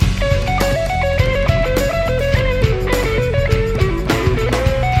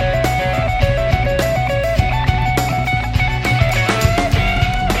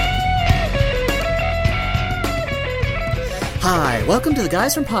Welcome to the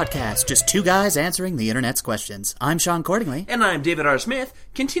Guys from Podcast, just two guys answering the internet's questions. I'm Sean Cordingley. And I'm David R. Smith.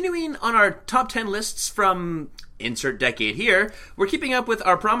 Continuing on our top 10 lists from insert decade here, we're keeping up with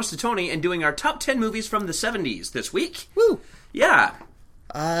our promise to Tony and doing our top 10 movies from the 70s this week. Woo! Yeah.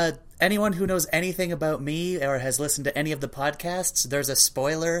 Anyone who knows anything about me or has listened to any of the podcasts, there's a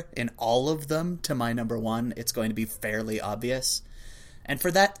spoiler in all of them to my number one. It's going to be fairly obvious. And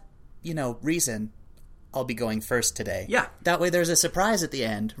for that, reason, I'll be going first today. Yeah. That way there's a surprise at the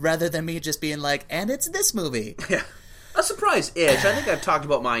end, rather than me just being like, and it's this movie. Yeah. A surprise-ish. I think I've talked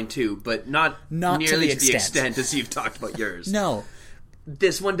about mine too, but not nearly to the extent as you've talked about yours. No.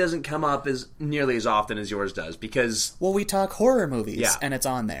 This one doesn't come up as nearly as often as yours does, because... Well, we talk horror movies, and it's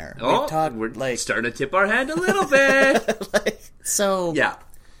on there. We're starting to tip our hand a little bit.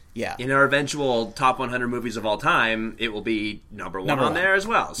 Yeah. In our eventual top 100 movies of all time, it will be number one there as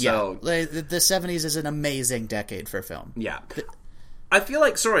well. So yeah. The 70s is an amazing decade for film. Yeah. I feel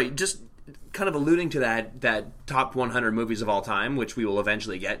like, just kind of alluding to that top 100 movies of all time, which we will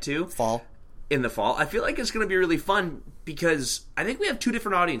eventually get to. In the fall. I feel like it's going to be really fun because I think we have two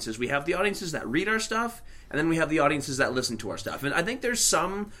different audiences. We have the audiences that read our stuff, and then we have the audiences that listen to our stuff. And I think there's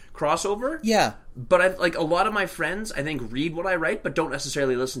some crossover. Yeah. But a lot of my friends, I think, read what I write, but don't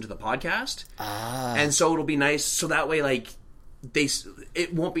necessarily listen to the podcast. And so it'll be nice. So that way,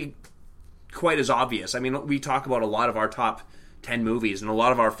 it won't be quite as obvious. I mean, we talk about a lot of our top 10 movies, and a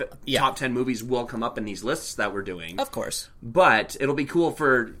lot of our top 10 movies will come up in these lists that we're doing. Of course. But it'll be cool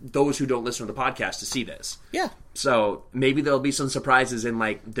for those who don't listen to the podcast to see this. Yeah. So maybe there'll be some surprises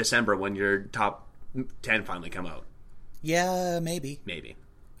in, December when your top 10 finally come out. Yeah, maybe.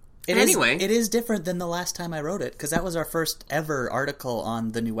 It is different than the last time I wrote it, because that was our first ever article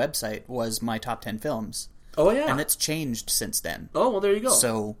on the new website, was my top 10 films. Oh, yeah. And it's changed since then. Oh, well, there you go.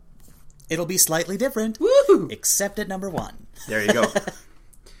 So it'll be slightly different. Woohoo! Except at number one. There you go.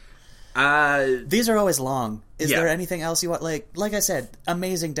 These are always long. Is there anything else you want? Like I said,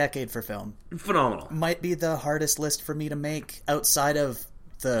 amazing decade for film. Phenomenal. Might be the hardest list for me to make outside of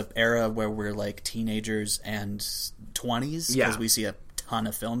the era where we're teenagers and 20s, because we see a ton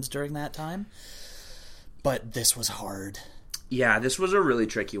of films during that time. But this was hard. Yeah, this was a really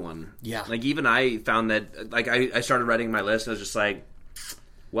tricky one. Yeah. Even I found that, I started writing my list, and I was just like,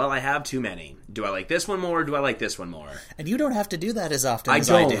 well, I have too many. Do I like this one more, or do I like this one more? And you don't have to do that as often as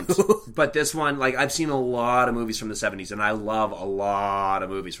I do. But this one, I've seen a lot of movies from the 70s, and I love a lot of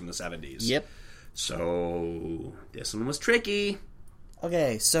movies from the 70s. Yep. So, this one was tricky.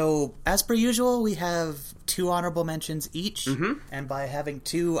 Okay, so, as per usual, we have two honorable mentions each. Mm-hmm. And by having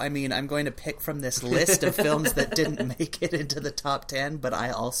two, I mean I'm going to pick from this list of films that didn't make it into the top 10, but I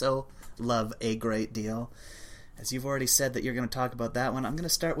also love a great deal. As you've already said that you're going to talk about that one, I'm going to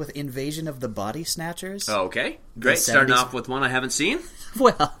start with Invasion of the Body Snatchers. Okay, great. Starting off with one I haven't seen.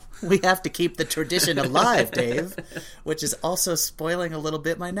 Well, we have to keep the tradition alive, Dave, which is also spoiling a little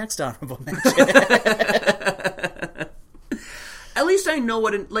bit my next honorable mention. At least I know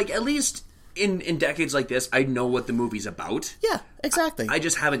what, at least in decades like this, I know what the movie's about. Yeah, exactly. I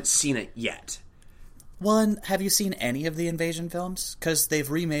just haven't seen it yet. Well, have you seen any of the Invasion films? Because they've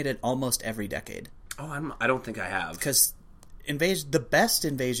remade it almost every decade. Oh, I don't think I have. Because the best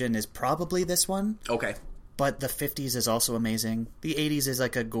Invasion is probably this one. Okay. But the 50s is also amazing. The 80s is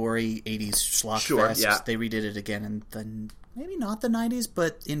like a gory 80s schlock fest. Yeah. They redid it again in maybe not the 90s,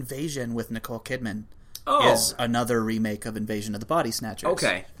 but Invasion with Nicole Kidman is another remake of Invasion of the Body Snatchers.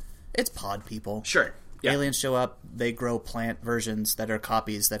 Okay. It's pod people. Sure. Yeah. Aliens show up, they grow plant versions that are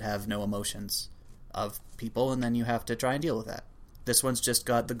copies that have no emotions of people, and then you have to try and deal with that. This one's just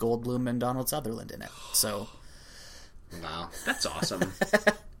got the Goldblum and Donald Sutherland in it. So, wow, that's awesome.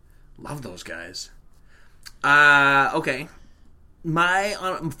 Love those guys. Okay.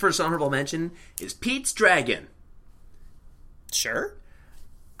 My first honorable mention is Pete's Dragon. Sure.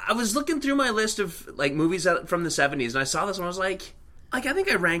 I was looking through my list of movies from the 70s, and I saw this one. I was like, I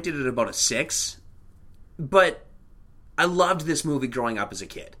think I ranked it at about a 6. But I loved this movie growing up as a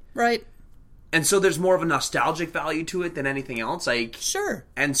kid. Right. And so there's more of a nostalgic value to it than anything else. Sure.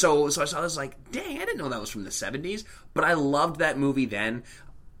 And so I saw this dang, I didn't know that was from the 70s. But I loved that movie then.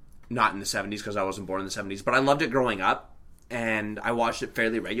 Not in the 70s because I wasn't born in the 70s. But I loved it growing up. And I watched it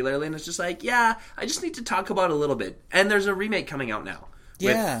fairly regularly. And it's just I just need to talk about it a little bit. And there's a remake coming out now.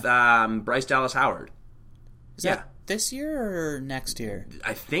 Yeah. With Bryce Dallas Howard. Is that this year or next year?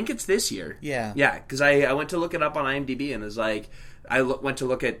 I think it's this year. Yeah. Yeah, because I went to look it up on IMDb and it was went to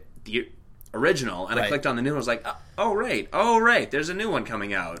look at the original, and I clicked on the new one. I was like, oh right, there's a new one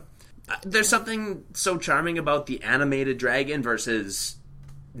coming out. There's something so charming about the animated dragon versus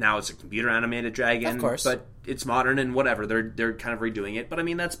now it's a computer animated dragon. Of course. But it's modern and whatever. They're kind of redoing it. But I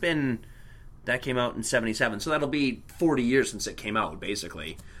mean, that came out in 1977, so that'll be 40 years since it came out,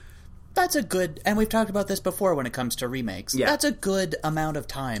 basically. That's a good, and we've talked about this before when it comes to remakes. Yeah. That's a good amount of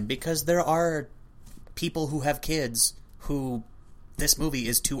time, because there are people who have kids who this movie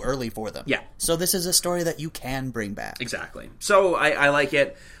is too early for them. Yeah. So this is a story that you can bring back. Exactly. So I like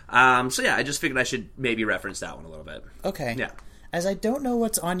it. So yeah, I just figured I should maybe reference that one a little bit. Okay. Yeah. As I don't know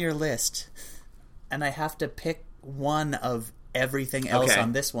what's on your list, and I have to pick one of everything else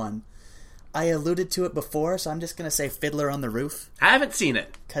on this one, I alluded to it before, so I'm just going to say Fiddler on the Roof. I haven't seen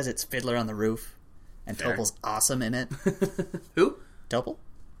it. Because it's Fiddler on the Roof, and Fair. Topol's awesome in it. Who? Topol?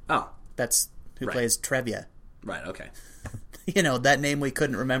 Oh. That's who Right. plays Trevia. Right, okay. You know, that name we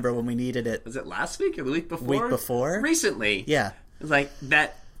couldn't remember when we needed it. Was it last week or the week before? Week before? Recently. Yeah. It was like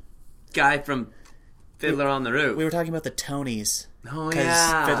that guy from Fiddler on the Roof. We were talking about the Tonys. Oh, Because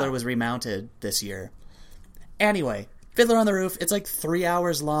yeah. Fiddler was remounted this year. Anyway, Fiddler on the Roof, it's like 3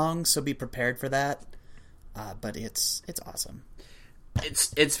 hours long, so be prepared for that. But it's awesome.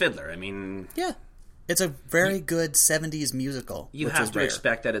 It's Fiddler. I mean... Yeah. It's a very good 70s musical. You which have is to rare.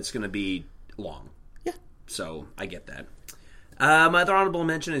 expect that it's going to be long. Yeah. So, I get that. My other honorable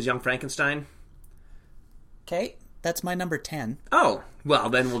mention is Young Frankenstein. Okay, that's my number 10. Oh, well,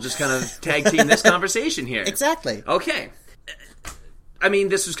 then we'll just kind of tag team this conversation here. Exactly. Okay. I mean,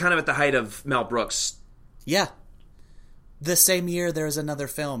 this was kind of at the height of Mel Brooks. Yeah. The same year, there's another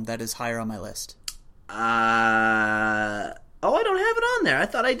film that is higher on my list. I don't have it on there. I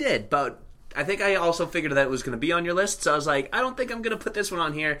thought I did, but I think I also figured that it was going to be on your list, so I was like, I don't think I'm going to put this one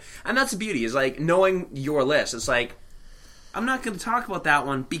on here. And that's the beauty, is like, knowing your list. It's like, I'm not going to talk about that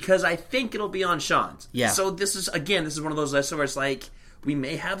one because I think it'll be on Sean's. Yeah. So this is one of those lists where it's like, we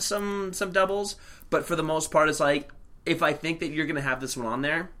may have some doubles, but for the most part, it's like, if I think that you're going to have this one on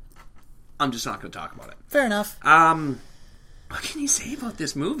there, I'm just not going to talk about it. Fair enough. What can you say about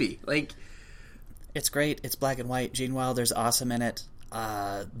this movie? Like, it's great. It's black and white. Gene Wilder's awesome in it.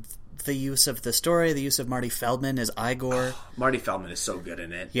 The use of the story, the use of Marty Feldman as Igor. Marty Feldman is so good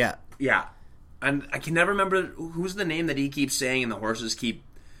in it. Yeah. Yeah. And I can never remember who's the name that he keeps saying, and the horses keep...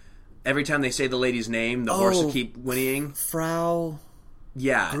 Every time they say the lady's name, the horses keep whinnying. Frau...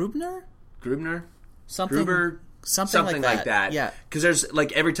 Yeah. Grubner? Something... Gruber? Something like that. Yeah. Because there's,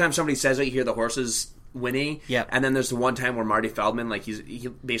 like, every time somebody says it, you hear the horses whinny. Yeah. And then there's the one time where Marty Feldman, like, he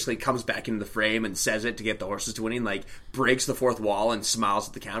basically comes back into the frame and says it to get the horses to whinny, and, like, breaks the fourth wall and smiles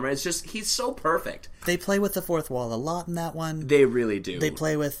at the camera. It's just, he's so perfect. They play with the fourth wall a lot in that one. They really do. They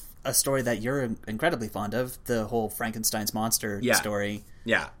play with a story that you're incredibly fond of, the whole Frankenstein's monster story.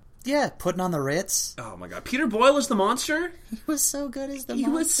 Yeah. Yeah, putting on the Ritz. Oh my god. Peter Boyle is the monster? He was so good as the monster.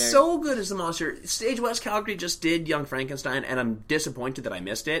 He was so good as the monster. Stage West Calgary just did Young Frankenstein, and I'm disappointed that I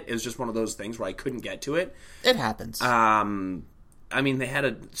missed it. It was just one of those things where I couldn't get to it. It happens. I mean, they had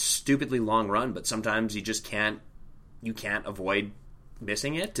a stupidly long run, but sometimes you just can't avoid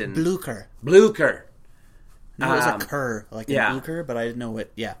missing it. And Blucher. It was a cur, like a Blucher, but I didn't know what,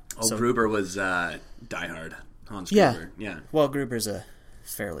 Gruber was Die Hard. Hans Yeah. Gruber. Yeah. Well, Gruber's a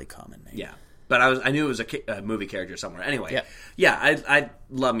fairly common name. Yeah. But I knew it was a movie character somewhere. Anyway, I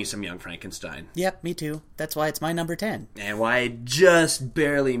love me some Young Frankenstein. Yep, me too. That's why it's my number 10. And why I just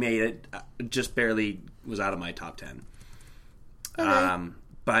barely made it, just barely was out of my top 10. Okay.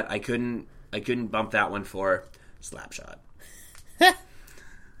 But I couldn't bump that one for Slapshot.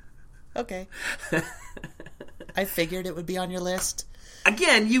 Okay. I figured it would be on your list.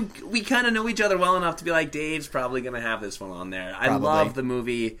 Again, we kind of know each other well enough to be like, Dave's probably going to have this one on there. I love the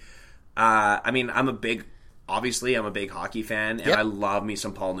movie. I mean, I'm a big hockey fan, and I love me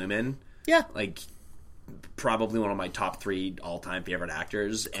some Paul Newman. Yeah. Like, probably one of my top 3 all-time favorite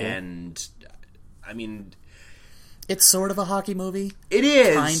actors. Cool. And, I mean... It's sort of a hockey movie. It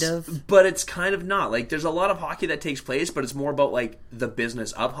is. Kind of. But it's kind of not. Like, there's a lot of hockey that takes place, but it's more about, like, the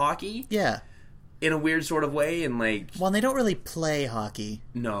business of hockey. Yeah. In a weird sort of way, and like... Well, they don't really play hockey.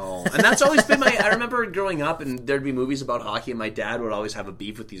 No. And that's always been I remember growing up, and there'd be movies about hockey, and my dad would always have a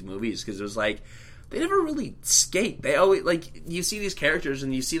beef with these movies, because it was like, they never really skate. They always, like, you see these characters,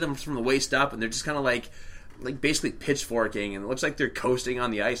 and you see them from the waist up, and they're just kind of like basically pitchforking, and it looks like they're coasting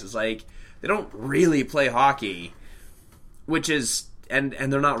on the ice. It's like, they don't really play hockey, which is... And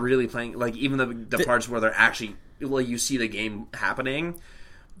they're not really playing... Like, even the parts where they're actually... Well, you see the game happening...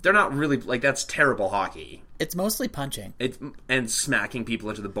 They're not really, like, that's terrible hockey. It's mostly punching. And smacking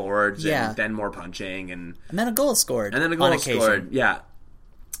people into the boards, and then more punching, and then a goal scored. And then a goal scored, yeah.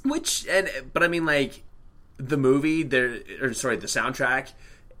 But I mean, like, the movie, the soundtrack,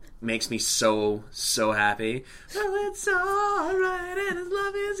 makes me so happy. Well, it's alright, and his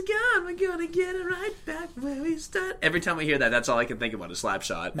love is gone. We're gonna get it right back where we start. Every time I hear that, that's all I can think about is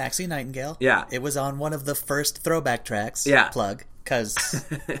Slapshot. Maxie Nightingale. Yeah. It was on one of the first throwback tracks. Yeah. Plug. Because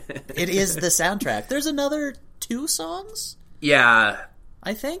it is the soundtrack. There's another 2 songs? Yeah.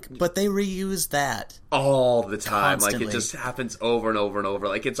 I think, but they reuse that all the time. Constantly. Like, it just happens over and over and over.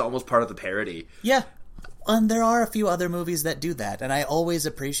 Like, it's almost part of the parody. Yeah. And there are a few other movies that do that, and I always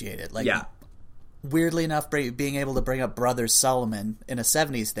appreciate it. Like, yeah. Weirdly enough, being able to bring up Brothers Solomon in a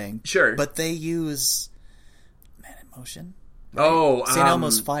 70s thing. Sure. But they use Man in Motion. Right? Oh, St.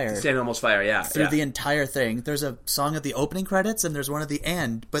 Elmo's Fire. St. Elmo's Fire, yeah. Through the entire thing. There's a song at the opening credits, and there's one at the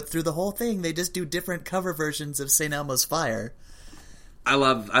end. But through the whole thing, they just do different cover versions of St. Elmo's Fire. I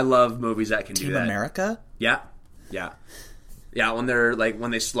love movies that can do that. Team America? Yeah. Yeah. Yeah, when they're like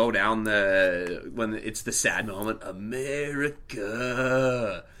when they slow down when it's the sad moment, America.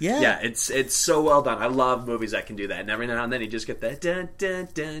 Yeah. Yeah, it's so well done. I love movies that can do that. And every now and then you just get that dun, dun,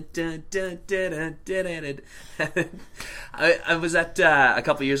 dun, dun, dun, dun, dun, dun. I was at a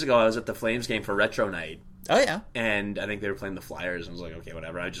couple years ago I was at the Flames game for Retro Night. Oh yeah. And I think they were playing the Flyers and I was like, okay,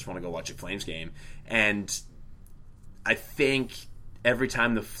 whatever. I just want to go watch a Flames game. And I think every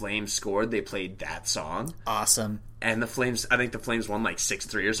time the Flames scored, they played that song. Awesome. And I think the Flames won like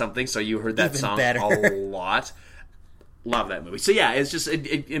 6-3 or something, so you heard that Even song better. a lot. Love that movie. So yeah, it's just,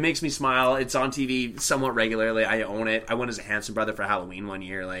 it makes me smile. It's on TV somewhat regularly. I own it. I went as a Hanson brother for Halloween one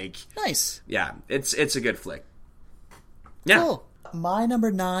year. Like, nice. Yeah, it's a good flick. Yeah. Cool. My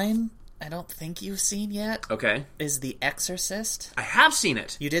number 9, I don't think you've seen yet. Okay. Is The Exorcist. I have seen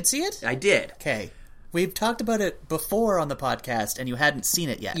it. You did see it? I did. Okay. We've talked about it before on the podcast, and you hadn't seen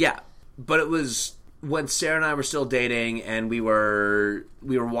it yet. Yeah, but it was when Sarah and I were still dating, and we were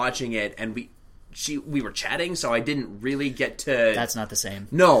watching it, and we were chatting, so I didn't really get to... That's not the same.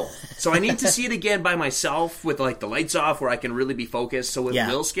 No. So I need to see it again by myself with like the lights off where I can really be focused, so it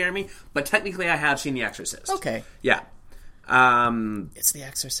will scare me. But technically I have seen The Exorcist. Okay. Yeah. It's The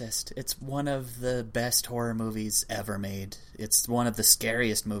Exorcist. It's one of the best horror movies ever made. It's one of the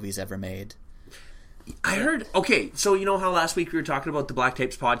scariest movies ever made. I heard... Okay, so you know how last week we were talking about the Black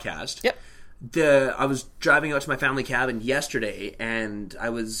Tapes podcast? Yep. I was driving out to my family cabin yesterday, and I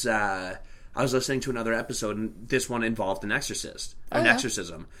was listening to another episode, and this one involved an exorcist, an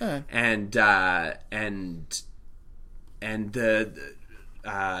exorcism, and Sarah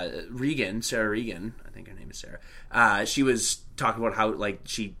Regan, I think her name is Sarah. She was talking about how like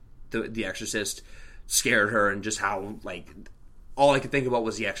the exorcist scared her, and just how like all I could think about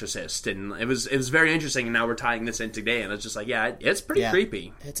was The Exorcist, and it was very interesting. And now we're tying this in today, and it's just like, yeah, it's pretty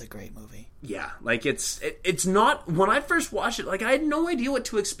creepy. It's a great movie. Yeah, like it's not. When I first watched it, like I had no idea what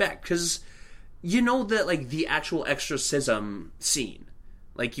to expect, because you know that like the actual exorcism scene,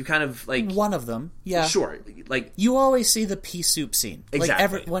 like you kind of like one of them, yeah, sure, like you always see the pea soup scene.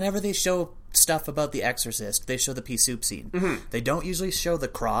 Exactly. Like whenever they show stuff about The Exorcist, they show the pea soup scene. Mm-hmm. They don't usually show the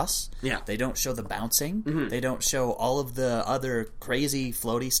cross. Yeah. They don't show the bouncing. Mm-hmm. They don't show all of the other crazy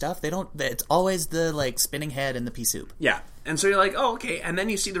floaty stuff. They don't. It's always the like spinning head and the pea soup. Yeah, and so you're like, oh, okay, and then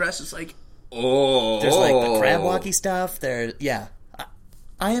you see the rest. It's like, oh, there's like the crab walkie stuff.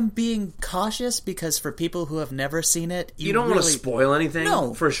 I am being cautious because for people who have never seen it, you don't want to spoil anything.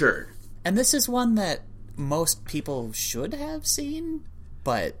 No, for sure. And this is one that most people should have seen,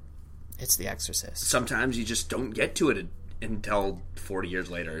 but it's The Exorcist. Sometimes you just don't get to it until 40 years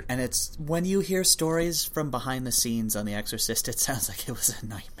later. And it's when you hear stories from behind the scenes on The Exorcist, it sounds like it was a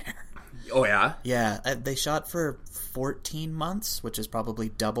nightmare. Oh, yeah? Yeah. They shot for 14 months, which is probably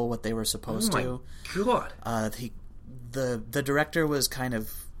double what they were supposed to. Oh, my God. The director was kind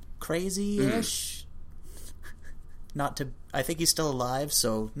of crazy-ish. I think he's still alive,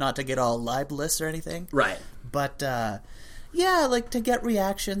 so not to get all libelous or anything. Right. But, yeah, like to get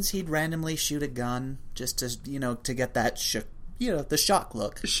reactions, he'd randomly shoot a gun just to, to get that, the shock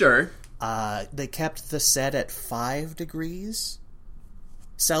look. Sure. They kept the set at 5 degrees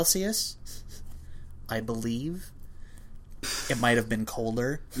Celsius, I believe. It might have been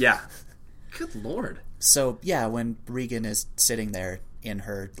colder. Yeah. Good Lord. So, yeah, when Regan is sitting there in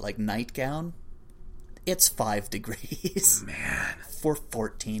her, like, nightgown, it's 5 degrees. Man. For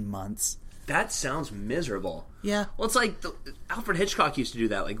 14 months. That sounds miserable. Yeah. Well, it's like Alfred Hitchcock used to do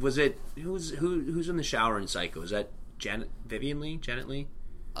that. Like, was it who's in the shower in Psycho? Is that Janet Lee?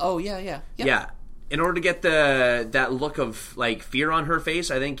 Oh yeah. In order to get that look of like fear on her face,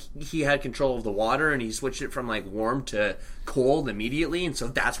 I think he had control of the water and he switched it from like warm to cold immediately, and so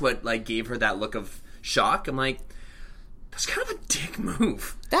that's what like gave her that look of shock. I'm like, That's kind of a dick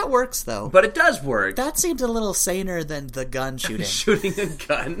move. That works, though. But it does work. That seems a little saner than the gun shooting. Shooting a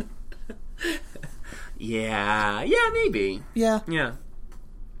gun? Yeah, maybe. Yeah.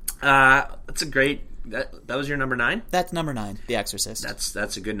 That's a great... That was your number 9? That's number 9, The Exorcist.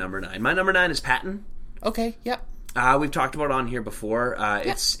 That's a good number 9. My number 9 is Patton. Okay, yep. We've talked about it on here before.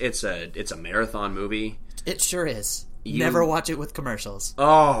 It's a marathon movie. It sure is. Never watch it with commercials.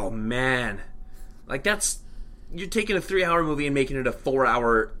 Oh, man. Like, you're taking a 3-hour movie and making it a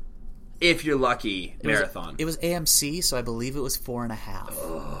 4-hour, if you're lucky, marathon. It was AMC, so I believe it was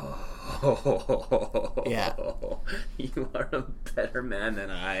 4.5. Yeah. You are a better man than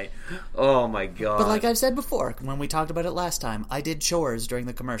I. Oh my god. But like I've said before, when we talked about it last time, I did chores during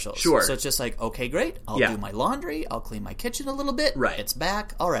the commercials. Sure. So it's just like, okay, great. I'll do my laundry. I'll clean my kitchen a little bit. Right. It's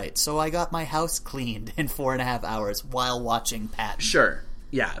back. All right. So I got my house cleaned in 4.5 hours while watching Patton. Sure.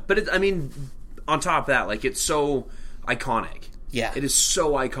 Yeah. But on top of that, like, it's so iconic. Yeah. It is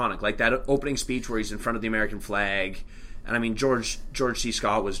so iconic. Like that opening speech where he's in front of the American flag. And I mean, George C.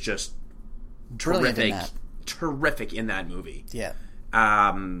 Scott was just terrific in that movie. Yeah.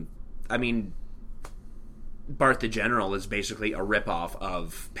 I mean, Bart the General is basically a ripoff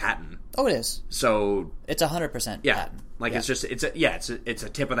of Patton. Oh, it is. So it's 100% Patton. Like it's a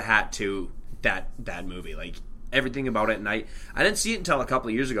tip of the hat to that movie. Like everything about it, and I didn't see it until a couple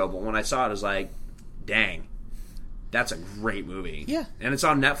of years ago, but when I saw it, I was like, dang, that's a great movie. Yeah. And it's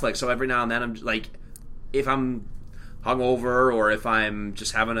on Netflix, so every now and then I'm like, if I'm hungover or if I'm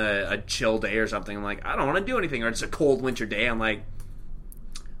just having a chill day or something, I'm like, I don't want to do anything, or it's a cold winter day, I'm like,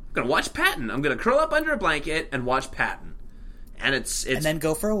 I'm going to watch Patton. I'm going to curl up under a blanket and watch Patton. And it's and then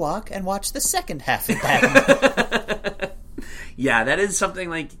go for a walk and watch the second half of Patton. Yeah, that is something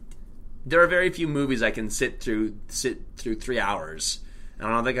like, there are very few movies I can sit through 3 hours. And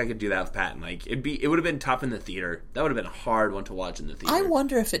I don't think I could do that with Patton. Like it would have been tough in the theater. That would have been a hard one to watch in the theater. I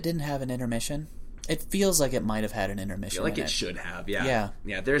wonder if it didn't have an intermission. It feels like it might have had an intermission. I feel like it should have, yeah. Yeah.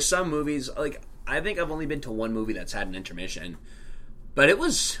 Yeah, there's some movies, like, I think I've only been to one movie that's had an intermission. But it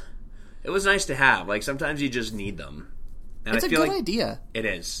was nice to have. Like, sometimes you just need them. And it's I feel a good like idea. It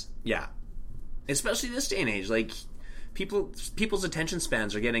is, yeah. Especially this day and age. Like, people's attention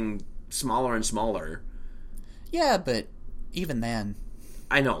spans are getting smaller and smaller. Yeah, but even then.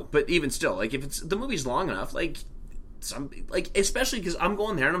 I know, but even still, like, if the movie's long enough, like, especially because I'm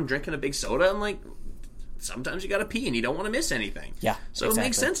going there and I'm drinking a big soda, I'm like, sometimes you gotta pee and you don't want to miss anything. Yeah, so exactly. It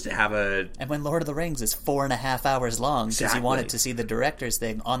makes sense to have a... And when Lord of the Rings is 4.5 hours long, because you wanted to see the director's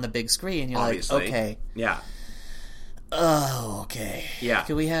thing on the big screen, you're obviously. Like, okay. Yeah. Oh, okay. Yeah.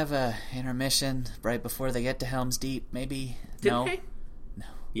 Could we have a intermission right before they get to Helm's Deep, maybe? Didn't they? No.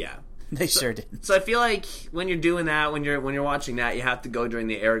 Yeah. They sure didn't. So I feel like when you're doing that, when you're watching that, you have to go during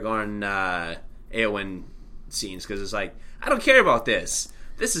the Aragorn, Eowyn scenes, because it's like, I don't care about this.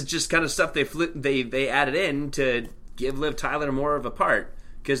 This is just kind of stuff they added in to give Liv Tyler more of a part,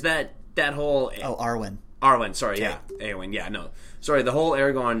 because that whole Arwen, sorry, okay. Yeah, Eowyn, yeah, no, sorry, the whole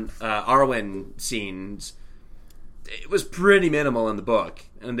Aragorn Arwen scenes, it was pretty minimal in the book,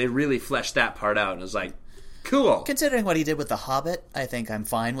 and they really fleshed that part out, and it was like, cool. Considering what he did with The Hobbit, I think I'm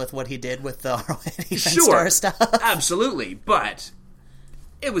fine with what he did with the Arwen sure, stuff. Absolutely, but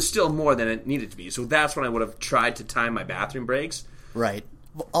it was still more than it needed to be. So that's when I would have tried to time my bathroom breaks. Right.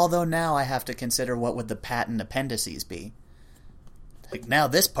 Although now I have to consider what would the Patton appendices be. Like, now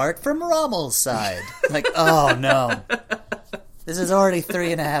this part from Rommel's side. Like, oh no. This is already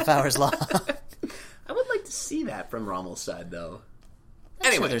 3.5 hours long. I would like to see that from Rommel's side, though.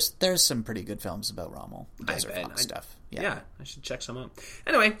 Anyway, sure, there's some pretty good films about Rommel. Those are fun stuff. Yeah, I should check some out.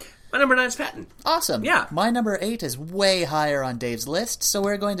 Anyway, my number 9 is Patton. Awesome. Yeah. My number 8 is way higher on Dave's list, so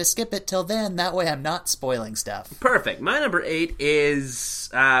we're going to skip it till then. That way I'm not spoiling stuff. Perfect. My number 8 is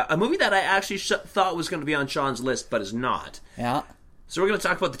a movie that I actually thought was going to be on Sean's list, but is not. Yeah. So we're going to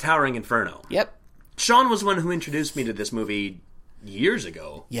talk about The Towering Inferno. Yep. Sean was one who introduced me to this movie years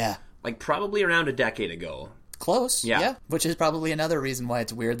ago. Yeah. Like probably around a decade ago. Close, yeah. Which is probably another reason why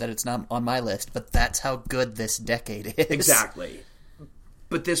it's weird that it's not on my list, but that's how good this decade is. Exactly.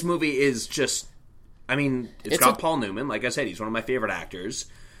 But this movie is just, I mean, it's got Paul Newman. Like I said, he's one of my favorite actors.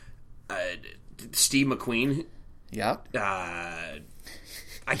 Steve McQueen. Yeah. I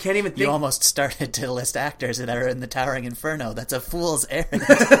can't even think. You almost started to list actors that are in The Towering Inferno. That's a fool's errand.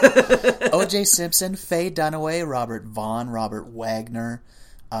 O.J. Simpson, Faye Dunaway, Robert Vaughn, Robert Wagner,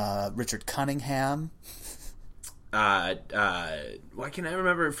 Richard Cunningham. Why can't I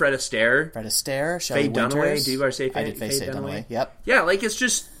remember Fred Astaire? Fred Astaire, Shelley Faye Dunaway. Winters. Do you ever say Faye? I did Faye Dunaway. Yep. Yeah, like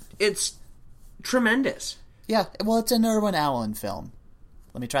it's tremendous. Yeah, well, it's an Irwin Allen film.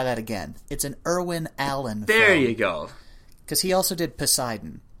 Let me try that again. It's an Irwin Allen film. There you go. Because he also did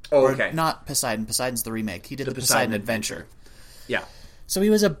Poseidon. Oh, okay. Or not Poseidon. Poseidon's the remake. He did the Poseidon Adventure. Yeah. So he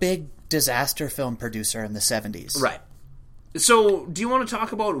was a big disaster film producer in the 70s. Right. So, do you want to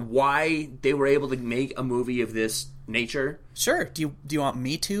talk about why they were able to make a movie of this nature? Sure. Do you want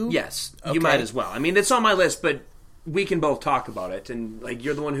me to? Yes. Okay. You might as well. I mean, it's on my list, but we can both talk about it. And, like,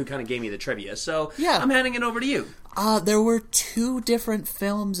 you're the one who kind of gave me the trivia. So, yeah. I'm handing it over to you. There were 2 different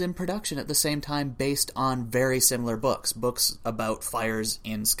films in production at the same time based on very similar books. Books about fires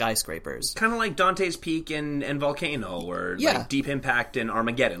in skyscrapers. Kind of like Dante's Peak and Volcano, or like Deep Impact and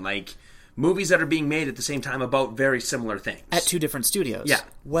Armageddon. Like, movies that are being made at the same time about very similar things. At 2 different studios. Yeah.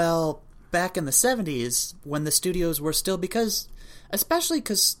 Well, back in the 70s, when the studios were still... Especially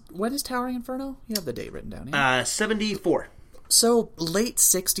because... When is Towering Inferno? You have the date written down here. 74. So, late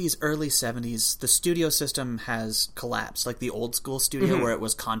 60s, early 70s, the studio system has collapsed. Like the old school studio where it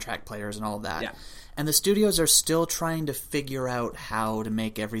was contract players and all of that. Yeah. And the studios are still trying to figure out how to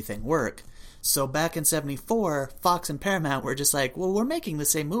make everything work. So back in 74, Fox and Paramount were just like, well, we're making the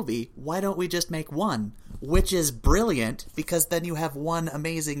same movie. Why don't we just make one? Which is brilliant, because then you have one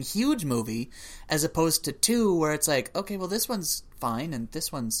amazing, huge movie, as opposed to 2 where it's like, okay, well, this one's fine and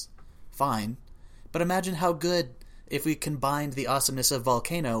this one's fine. But imagine how good if we combined the awesomeness of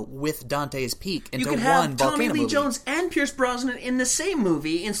Volcano with Dante's Peak into one Volcano movie. You could have Tommy Lee Jones and Pierce Brosnan in the same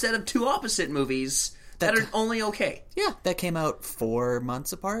movie instead of 2 opposite movies that are only okay. Yeah, that came out 4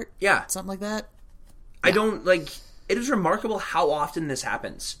 months apart. Yeah. Something like that. Yeah. I don't, like... It is remarkable how often this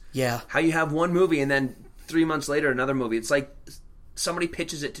happens. Yeah. How you have one movie and then 3 months later another movie. It's like somebody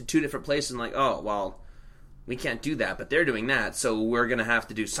pitches it to 2 different places and like, oh, well, we can't do that, but they're doing that, so we're going to have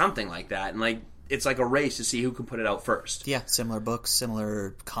to do something like that. And, like, it's like a race to see who can put it out first. Yeah, similar books,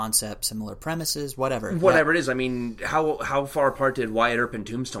 similar concepts, similar premises, whatever. Whatever it is. I mean, how far apart did Wyatt Earp and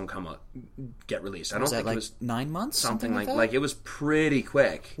Tombstone get released? I don't think it was 9 months? Something like that? Like, it was pretty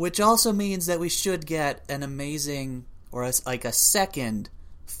quick. Which also means that we should get an amazing, or a second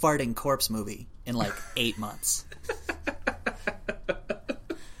farting corpse movie in like 8 months.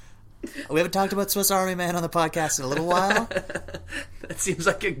 We haven't talked about Swiss Army Man on the podcast in a little while. That seems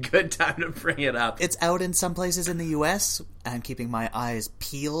like a good time to bring it up. It's out in some places in the U.S. I'm keeping my eyes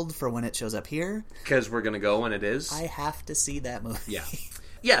peeled for when it shows up here. Because we're going to go when it is. I have to see that movie. Yeah.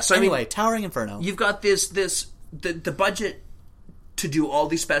 Yeah, so anyway, I mean, Towering Inferno. You've got the budget to do all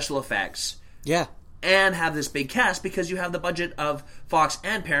these special effects. Yeah. And have this big cast because you have the budget of Fox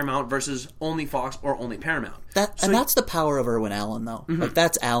and Paramount versus only Fox or only Paramount. And that's the power of Irwin Allen, though. Mm-hmm. Like,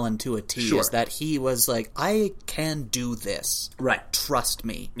 that's Allen to a T. Sure. Is that he was like, I can do this. Right. Trust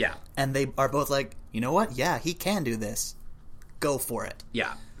me. Yeah. And they are both like, you know what? Yeah, he can do this. Go for it.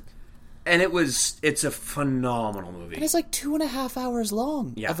 Yeah. And it's a phenomenal movie. And it's like 2.5 hours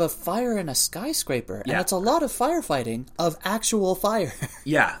long of a fire in a skyscraper. Yeah. And it's a lot of firefighting of actual fire.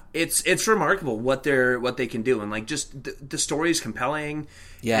 Yeah. It's remarkable what they can do. And like just the story is compelling.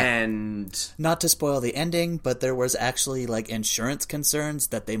 Yeah. And not to spoil the ending, but there was actually like insurance concerns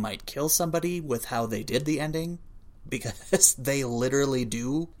that they might kill somebody with how they did the ending. Because they literally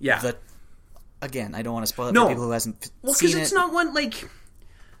do. Yeah. Again, I don't want to spoil it for people who hasn't seen it. Well, because it's not one like...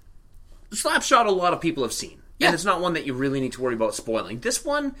 Slapshot a lot of people have seen. Yeah. And it's not one that you really need to worry about spoiling. This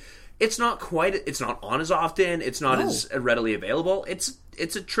one, it's not on as often. It's not as readily available. It's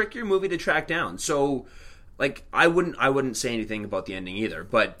a trickier movie to track down. So, like, I wouldn't say anything about the ending either.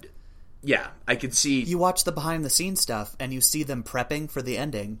 But, yeah, I could see... You watch the behind-the-scenes stuff, and you see them prepping for the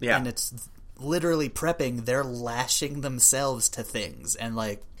ending. Yeah. And it's literally prepping. They're lashing themselves to things. And,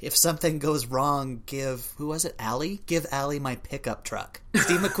 like, if something goes wrong, give Allie? Give Allie my pickup truck.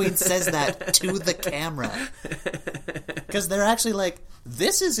 Steve McQueen says that to the camera. Because they're actually like,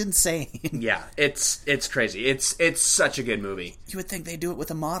 this is insane. Yeah, it's crazy. It's such a good movie. You would think they do it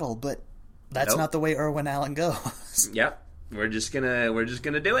with a model, but that's not the way Irwin Allen goes. Yep. We're just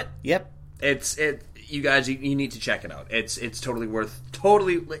gonna do it. Yep. You guys, you need to check it out. It's totally worth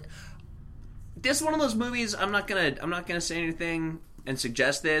this is one of those movies. I'm not gonna say anything and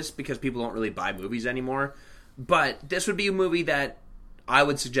suggest this because people don't really buy movies anymore. But this would be a movie that I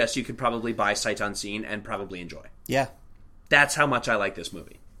would suggest you could probably buy sight unseen and probably enjoy. Yeah. That's how much I like this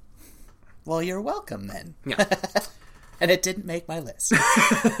movie. Well, you're welcome then. Yeah. And it didn't make my list.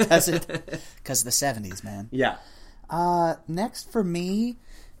 Because the 70s, man. Yeah. Next for me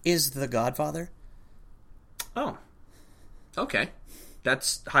is The Godfather. Oh. Okay.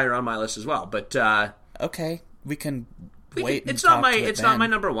 That's higher on my list as well, but okay, we can wait. It's not my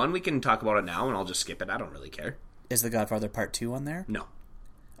number one. We can talk about it now, and I'll just skip it. I don't really care. Is The Godfather Part 2 on there? No.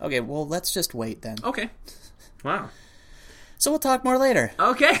 Okay, well, let's just wait then. Okay. Wow. So we'll talk more later.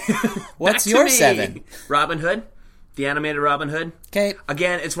 Okay. What's your 7? Robin Hood. The animated Robin Hood. Okay.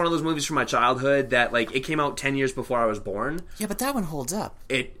 Again, it's one of those movies from my childhood that, like, it came out 10 years before I was born. Yeah, but that one holds up.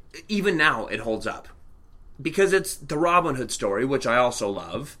 Even now, it holds up. Because it's the Robin Hood story, which I also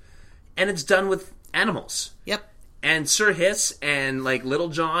love, and it's done with animals. Yep. And Sir Hiss and, like, Little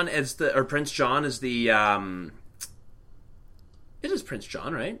John or Prince John is the, it is Prince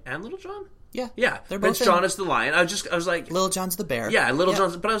John, right? And Little John? Yeah. Yeah. Prince John is the lion. I was like... Little John's the bear. Yeah,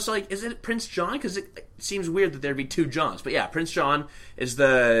 John's... But I was like, is it Prince John? Because it seems weird that there'd be two Johns. But yeah, Prince John is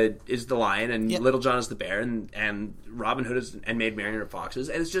the lion, and Little John is the bear, and Robin Hood and Maid Marian are foxes.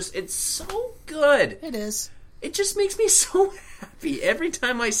 And it's so good. It is. It just makes me so happy every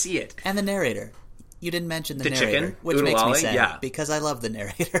time I see it. And the narrator. You didn't mention the narrator. Chicken, which Oodle makes Ollie, me sad. yeah. Because I love the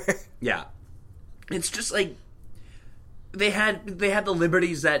narrator. Yeah. It's just like... They had the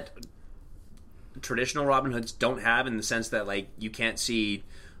liberties that... traditional Robin Hoods don't have, in the sense that, like, you can't see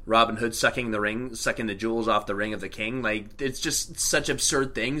Robin Hood sucking the jewels off the ring of the king. Like, it's just such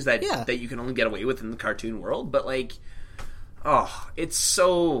absurd things that you can only get away with in the cartoon world. But, like, it's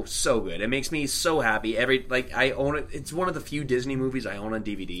so good. It makes me so happy. I own it. It's one of the few Disney movies I own on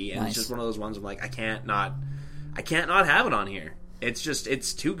DVD, and It's just one of those ones I'm like, I can't not have it on here.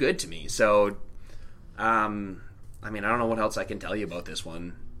 It's too good to me. So, I mean, I don't know what else I can tell you about this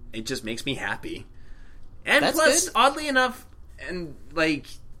one. It just makes me happy. And That's plus, good. oddly enough, and, like,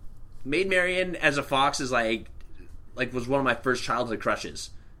 Maid Marian as a fox is, like was one of my first childhood crushes.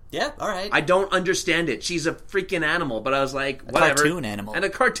 Yeah, all right. I don't understand it. She's a freaking animal, but I was like, whatever. Cartoon animal. And a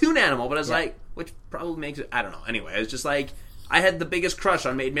cartoon animal, but I was like, which probably makes it, I don't know. Anyway, I was just like, I had the biggest crush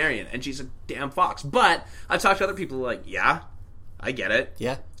on Maid Marian, and she's a damn fox. But I've talked to other people who are like, yeah, I get it.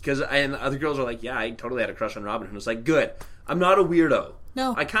 Yeah. And other girls are like, yeah, I totally had a crush on Robin Hood. I was like, good. I'm not a weirdo.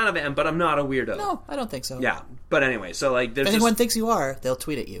 No. I kind of am, but I'm not a weirdo. No, I don't think so. Yeah. But anyway, so, like, there's If anyone thinks you are, they'll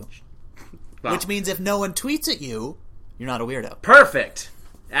tweet at you. Well, Which means if no one tweets at you, you're not a weirdo. Perfect.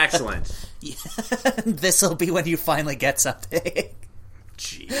 Excellent. This'll be when you finally get something.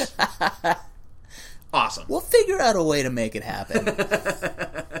 Jeez. Awesome. We'll figure out a way to make it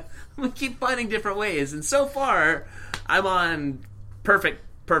happen. We keep finding different ways, and so far, I'm on perfect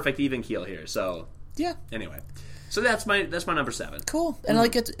even keel here. So yeah. Anyway, so that's my number 7. Cool. And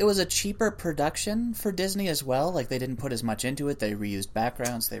like it was a cheaper production for Disney as well. Like they didn't put as much into it. They reused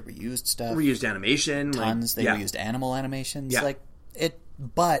backgrounds. They reused stuff. Reused animation. Tons. They reused animal animations. Yeah.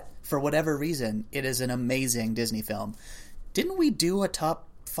 But for whatever reason, it is an amazing Disney film. Didn't we do a top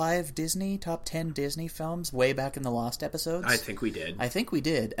 10 Disney films way back in the Lost episodes? I think we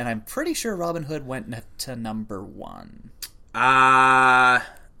did. And I'm pretty sure Robin Hood went to number 1.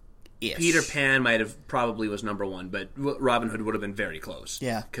 Peter Pan probably was number 1, but Robin Hood would have been very close.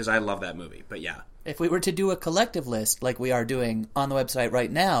 Yeah. Because I love that movie, but yeah. If we were to do a collective list, like we are doing on the website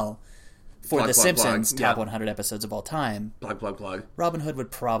right now, for The Simpsons top 100 episodes of all time, plug. Robin Hood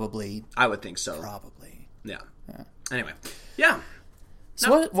would probably... I would think so. Probably. Yeah. Anyway. Yeah.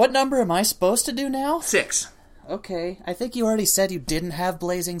 So what number am I supposed to do now? 6. Okay. I think you already said you didn't have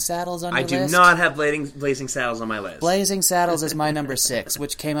Blazing Saddles on your list. I do not have Blazing Saddles on my list. Blazing Saddles is my number 6,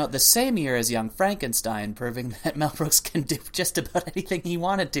 which came out the same year as Young Frankenstein, proving that Mel Brooks can do just about anything he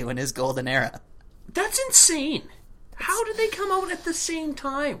wanted to in his golden era. That's insane. How did they come out at the same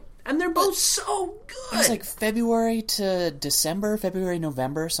time? And they're both so good. It was like February to December,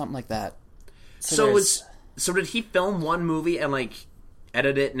 November, something like that. So did he film one movie and, like,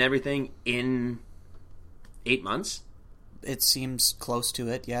 edit it and everything in 8 months? It seems close to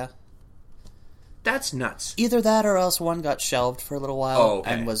it, yeah. That's nuts. Either that or else one got shelved for a little while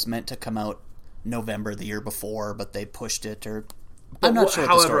and was meant to come out November the year before, but they pushed it, or... I'm not sure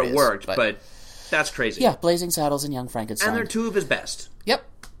what the story it worked, but that's crazy. Yeah, Blazing Saddles and Young Frankenstein. And they're two of his best. Yep.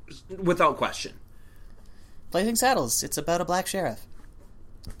 Without question. Blazing Saddles, it's about a black sheriff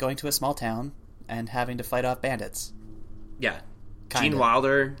going to a small town and having to fight off bandits. Yeah. Gene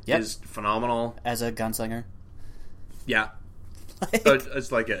Wilder is phenomenal. As a gunslinger. Yeah.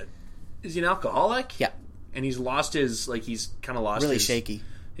 It's like is he an alcoholic? Yeah. And he's lost his, like, he's kind of lost really his... shaky.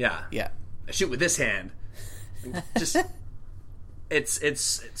 Yeah. Yeah. I shoot with this hand. Just...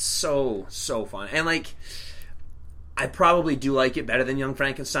 It's so fun. And, like, I probably do like it better than Young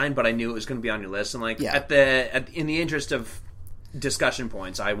Frankenstein, but I knew it was going to be on your list. And, like, in the interest of discussion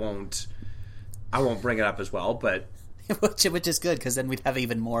points, I won't bring it up as well, but... which is good, because then we'd have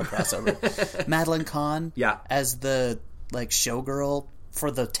even more crossover. Madeline Kahn as the, like, showgirl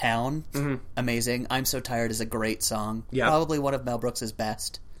for the town. Mm-hmm. Amazing. I'm So Tired is a great song. Yeah. Probably one of Mel Brooks'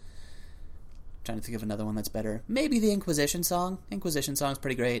 best. Trying to think of another one that's better. Maybe the Inquisition song. Inquisition song's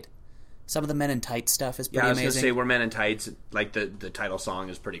pretty great. Some of the Men in Tights stuff is pretty amazing. Yeah, I was going to say We're Men in Tights. Like, the title song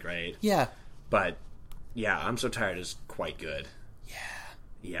is pretty great. Yeah. But, Yeah, I'm So Tired is quite good.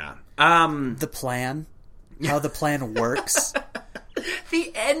 Yeah. Yeah. The plan. How the plan works.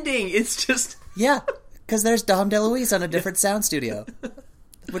 The ending, it's just... Yeah, because there's Dom DeLuise on a different sound studio.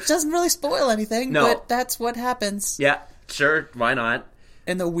 Which doesn't really spoil anything, No. but that's what happens. Yeah, sure, why not?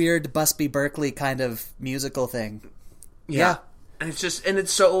 In the weird Busby Berkeley kind of musical thing. Yeah. And it's just... And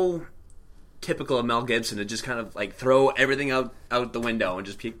it's so typical of Mel Gibson to just kind of, like, throw everything out the window and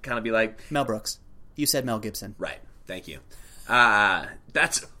just kind of be like... Mel Brooks. You said Mel Gibson. Right, thank you.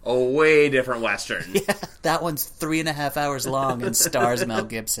 That's a way different Western. Yeah, that one's 3.5 hours long and stars Mel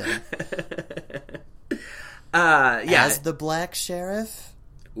Gibson. Yeah. As the Black Sheriff?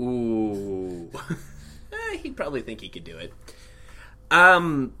 Ooh. He'd probably think he could do it.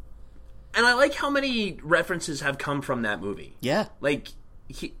 And I like how many references have come from that movie. Yeah. Like,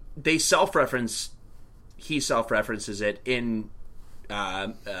 he self-references it in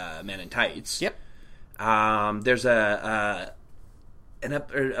Men in Tights. Yep. There's a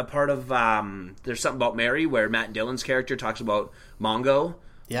part of there's something about Mary where Matt Dillon's character talks about Mongo,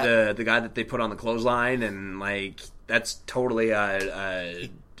 the guy that they put on the clothesline, and like that's totally well,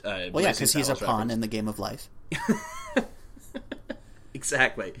 yeah, because he's a pawn in the game of life.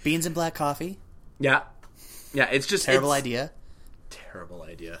 Exactly. Beans and black coffee. Yeah, it's just terrible idea. Terrible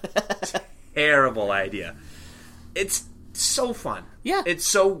idea. It's so fun. Yeah, it's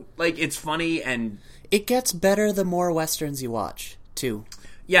so like it's funny and. It gets better the more Westerns you watch, too.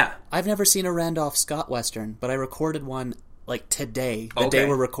 Yeah. I've never seen a Randolph Scott Western, but I recorded one, like, today, the day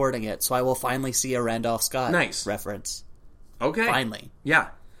we're recording it, so I will finally see a Randolph Scott reference. Okay. Finally. Yeah.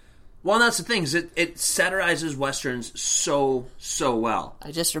 Well, that's the thing, is it satirizes Westerns so well.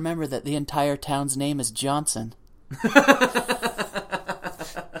 I just remember that the entire town's name is Johnson. And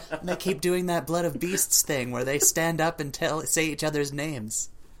they keep doing that Blood of Beasts thing where they stand up and say each other's names.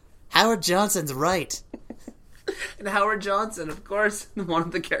 Howard Johnson's right. And Howard Johnson, of course, one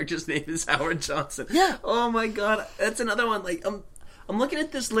of the characters' name is Howard Johnson. Yeah. Oh my god, that's another one. Like, I'm looking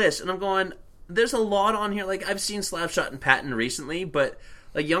at this list and I'm going, there's a lot on here. Like, I've seen Slapshot and Patton recently, but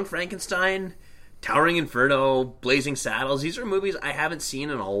like Young Frankenstein, Towering Inferno, Blazing Saddles, these are movies I haven't seen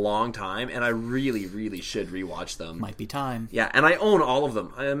in a long time, and I really, really should rewatch them. Might be time. Yeah, and I own all of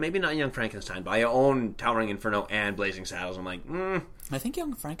them. Maybe not Young Frankenstein, but I own Towering Inferno and Blazing Saddles. I'm like, I think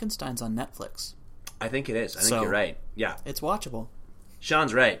Young Frankenstein's on Netflix. I think it is. I think you're right. Yeah. It's watchable.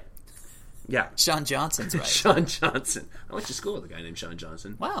 Sean's right. Yeah. Shaun Johnson's right. Shaun Johnson. I went to school with a guy named Shaun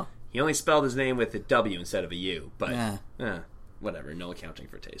Johnson. Wow. He only spelled his name with a W instead of a U, but yeah. Whatever. No accounting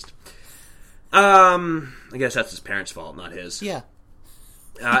for taste. I guess that's his parents' fault, not his. Yeah.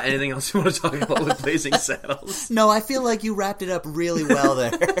 Anything else you want to talk about with Blazing Saddles? No, I feel like you wrapped it up really well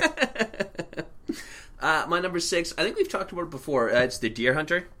there. My number 6, I think we've talked about it before. It's The Deer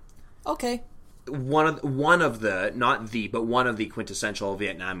Hunter. Okay. One of the, not the, but one of the quintessential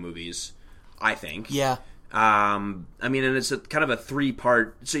Vietnam movies, I think. Yeah. I mean, and it's kind of a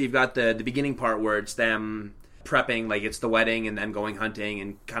 3-part. So you've got the beginning part where it's them prepping, like it's the wedding and them going hunting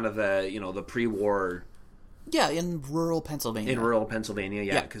and kind of the pre-war. Yeah, in rural Pennsylvania.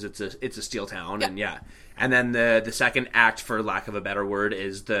 Yeah, because it's a steel town, and and then the second act, for lack of a better word,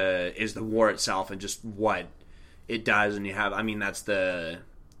 is the war itself and just what it does, and you have, I mean, that's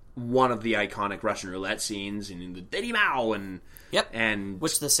one of the iconic Russian roulette scenes in the Diddy Mao and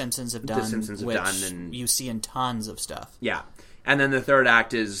which The Simpsons have done. And you see in tons of stuff. Yeah. And then the third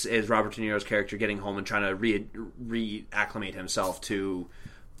act is Robert De Niro's character getting home and trying to reacclimate himself to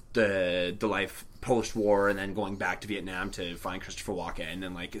the life post-war, and then going back to Vietnam to find Christopher Walken.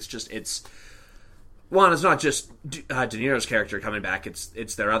 And like it's not just De Niro's character coming back.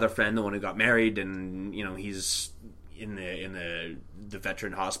 It's their other friend, the one who got married, and he's in the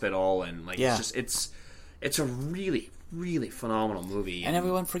veteran hospital, and like it's a really, really phenomenal movie. And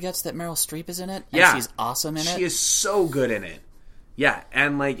everyone forgets that Meryl Streep is in it. And yeah, she's awesome in it. She is so good in it. Yeah,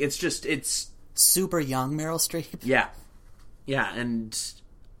 and like it's super young Meryl Streep. Yeah, and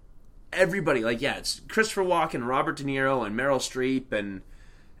everybody, like, it's Christopher Walken, Robert De Niro, and Meryl Streep, and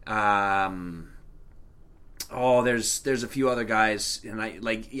there's a few other guys, and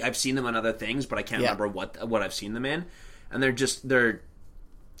I've seen them on other things, but I can't remember what I've seen them in, and they're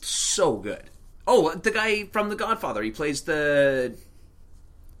so good. Oh, the guy from The Godfather, he plays the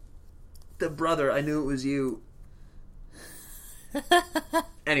brother. I knew it was you.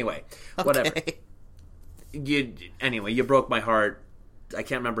 Anyway, whatever. You broke my heart. I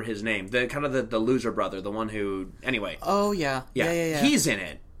can't remember his name. The loser brother, the one who. Anyway. Oh yeah. He's in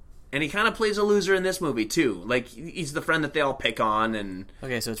it, and he kind of plays a loser in this movie too. Like, he's the friend that they all pick on, and.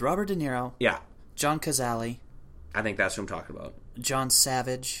 Okay, so it's Robert De Niro. Yeah. John Cazale. I think that's who I'm talking about. John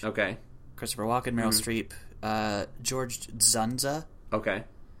Savage. Okay. Christopher Walken, Meryl Streep, George Dzundza. Okay.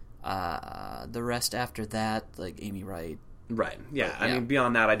 The rest after that, like Amy Wright. Right. Yeah. I mean,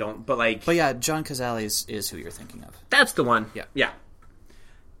 beyond that, I don't. But like. But yeah, John Cazale is who you're thinking of. That's the one. Yeah. Yeah.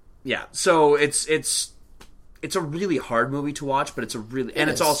 Yeah. So it's a really hard movie to watch, but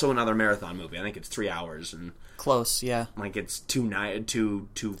it's also another marathon movie. I think it's 3 hours and close, yeah. Like it's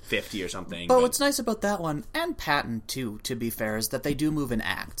 250 or something. But what's nice about that one, and Patton too, to be fair, is that they do move in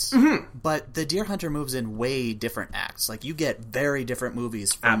acts. Mm-hmm. But the Deer Hunter moves in way different acts. Like you get very different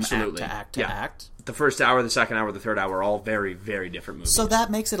movies from act to act to act. The first hour, the second hour, the third hour are all very, very different movies. So that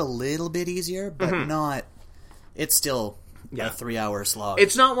makes it a little bit easier, but not. It's still a 3 hour slog.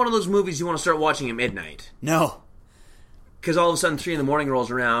 It's not one of those movies you want to start watching at midnight. No. Because all of a sudden 3 a.m. rolls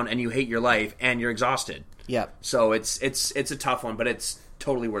around and you hate your life and you're exhausted. Yeah. So it's a tough one, but it's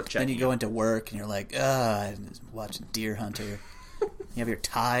totally worth checking. Then you go into work and you're like, I'm watching Deer Hunter. You have your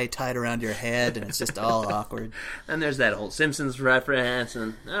tie tied around your head and it's just all awkward. And there's that old Simpsons reference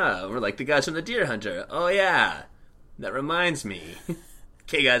and, we're like the guys from the Deer Hunter. Oh yeah, that reminds me.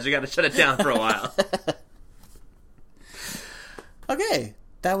 Okay guys, we gotta shut it down for a while. Okay,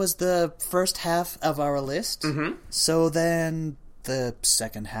 that was the first half of our list. Mm-hmm. So then the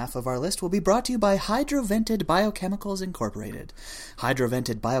second half of our list will be brought to you by Hydrovented Biochemicals Incorporated.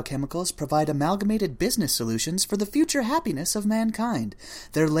 Hydrovented Biochemicals provide amalgamated business solutions for the future happiness of mankind.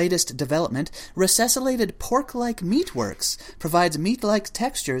 Their latest development, recessilated pork-like meatworks, provides meat-like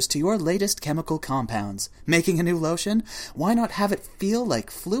textures to your latest chemical compounds. Making a new lotion? Why not have it feel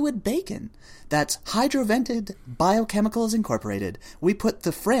like fluid bacon? That's Hydrovented Biochemicals Incorporated. We put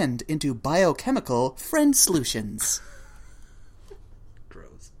the friend into biochemical friend solutions.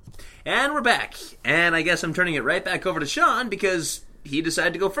 And we're back. And I guess I'm turning it right back over to Shaun because he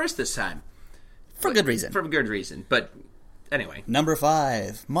decided to go first this time. For good reason. For good reason. But anyway. Number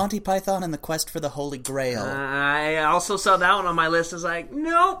 5, Monty Python and the Quest for the Holy Grail. I also saw that one on my list. I was like,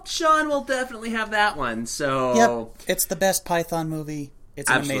 nope, Shaun will definitely have that one. So yep, it's the best Python movie. It's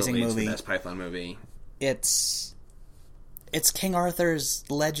an amazing movie. It's the best Python movie. It's King Arthur's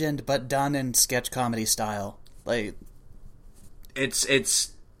legend, but done in sketch comedy style. Like, it's.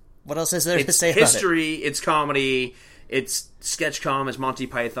 What else is there to say about it? It's history, it's comedy, it's sketch com, it's Monty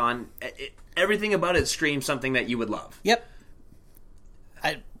Python. Everything about it screams something that you would love. Yep.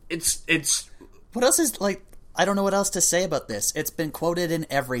 It's. What else is, like, I don't know what else to say about this. It's been quoted in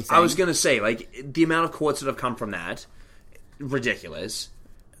everything. I was going to say, like, the amount of quotes that have come from that, ridiculous.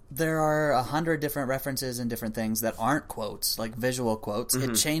 There are 100 different references and different things that aren't quotes, like visual quotes. Mm-hmm.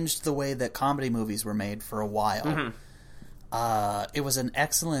 It changed the way that comedy movies were made for a while. Mm-hmm. It was an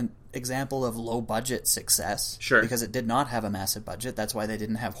excellent example of low-budget success. Sure. Because it did not have a massive budget. That's why they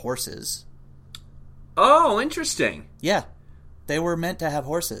didn't have horses. Oh, interesting. Yeah. They were meant to have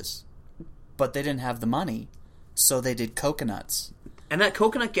horses, but they didn't have the money, so they did coconuts. And that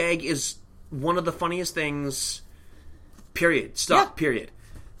coconut gag is one of the funniest things, period. Stop, period.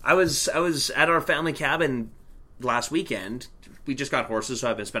 I was at our family cabin last weekend. We just got horses, so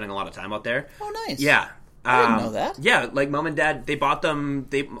I've been spending a lot of time out there. Oh, nice. Yeah. I didn't know that. Yeah, like Mom and Dad, they bought them.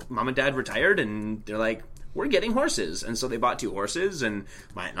 Mom and Dad retired, and they're like, we're getting horses. And so they bought 2 horses, and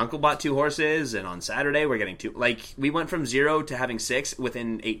my aunt and uncle bought 2 horses, and on Saturday we're getting 2. Like, we went from 0 to having 6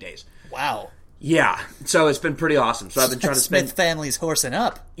 within 8 days. Wow. Yeah, so it's been pretty awesome. So I've been trying to spend... Smith family's horsing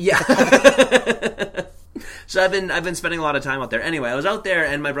up. Yeah. So I've been spending a lot of time out there. Anyway, I was out there,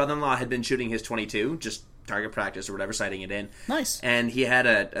 and my brother-in-law had been shooting his .22, just target practice or whatever, sighting it in. Nice. And he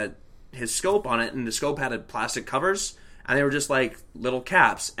had his scope on it, and the scope had plastic covers, and they were just like little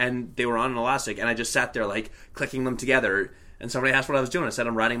caps, and they were on an elastic, and I just sat there like clicking them together, and somebody asked what I was doing. I said,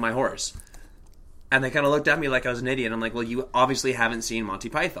 I'm riding my horse. And they kind of looked at me like I was an idiot. I'm like, well, you obviously haven't seen Monty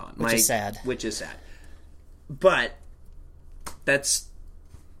Python. Which is sad. Which is sad. But that's...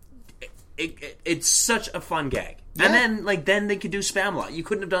 It's such a fun gag. Yeah. And then they could do Spamalot. You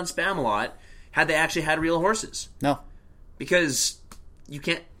couldn't have done Spamalot had they actually had real horses. No. Because you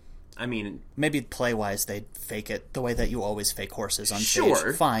can't... I mean... Maybe play-wise they'd fake it the way that you always fake horses on stage.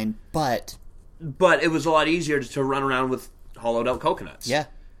 Sure. Fine, but... But it was a lot easier to run around with hollowed-out coconuts. Yeah.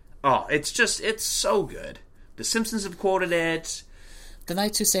 Oh, it's so good. The Simpsons have quoted it. The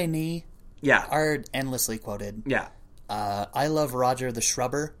Knights Who Say Knee are endlessly quoted. Yeah. I love Roger the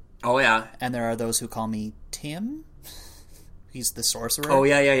Shrubber. Oh, yeah. And there are those who call me Tim. He's the sorcerer. Oh,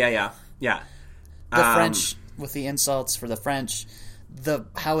 yeah. The French, with the insults for the French...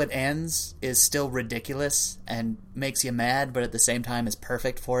 how it ends is still ridiculous and makes you mad, but at the same time is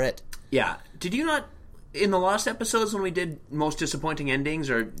perfect for it. Yeah. Did you not, in the last episodes when we did most disappointing endings,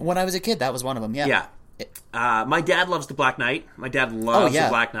 or... When I was a kid, that was one of them, yeah. Yeah. My dad loves The Black Knight. My dad loves The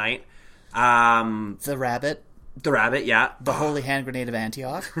Black Knight. The rabbit. The rabbit, yeah. The holy hand grenade of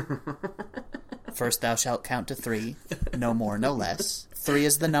Antioch. First thou shalt count to 3, no more, no less. 3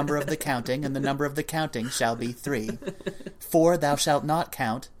 is the number of the counting, and the number of the counting shall be 3. 4 thou shalt not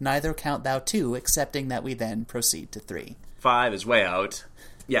count, neither count thou 2, excepting that we then proceed to 3. 5 is way out.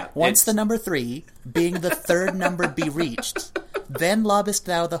 Yeah. Once the number 3, being the third number, be reached, then lobbest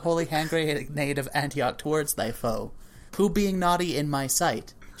thou the holy hand grenade of Antioch towards thy foe, who being naughty in my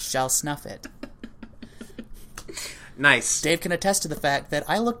sight shall snuff it. Nice. Dave can attest to the fact that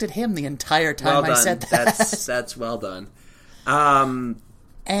I looked at him the entire time I said that. That's well done.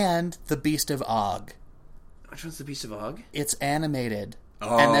 And the Beast of Og. Which one's the Beast of Og? It's animated.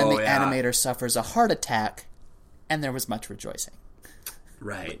 Oh, and then the animator suffers a heart attack, and there was much rejoicing.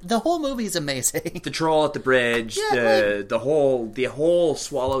 Right. The whole movie's amazing. The troll at the bridge, Yeah, the whole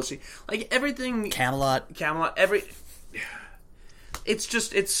swallow scene, like everything. Camelot.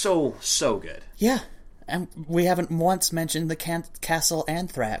 It's so good. Yeah. And we haven't once mentioned the Castle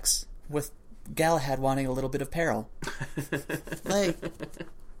Anthrax, with Galahad wanting a little bit of peril. Like,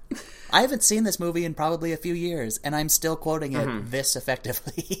 I haven't seen this movie in probably a few years, and I'm still quoting it this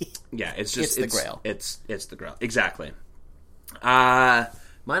effectively. Yeah, it's the Grail. It's the Grail. Exactly. My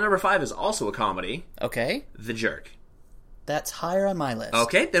number 5 is also a comedy. Okay. The Jerk. That's higher on my list.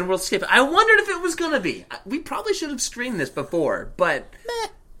 Okay, then we'll skip it. I wondered if it was going to be. We probably should have screened this before, but... Meh.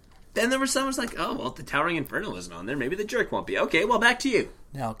 Then there was someone who's like, oh, well, the Towering Inferno isn't on there. Maybe The Jerk won't be. Okay, well, back to you.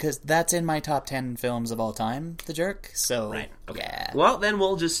 No, because that's in my top 10 films of all time, The Jerk, so... Right. Okay. Yeah. Well, then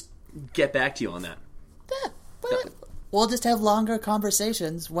we'll just get back to you on that. Yeah, but we'll just have longer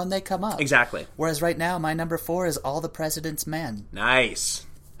conversations when they come up. Exactly. Whereas right now, my number 4 is All the President's Men. Nice.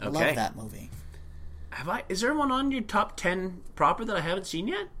 Okay. I love that movie. Is there one on your top 10 proper that I haven't seen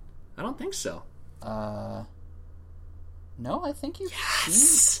yet? I don't think so. No, I think you've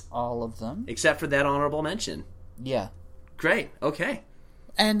seen all of them. Except for that honorable mention. Yeah. Great. Okay.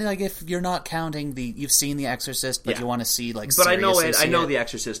 And, like, if you're not counting you've seen The Exorcist, but you want to see, like, but I know it. The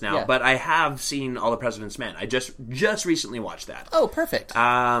Exorcist now, but I have seen All the President's Men. I just recently watched that. Oh, perfect.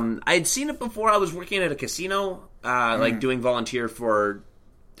 I'd seen it before. I was working at a casino, like, doing volunteer for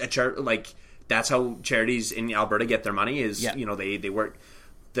a charity. Like, that's how charities in Alberta get their money is, you know, they work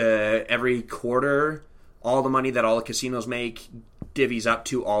every quarter. All the money that all the casinos make divvies up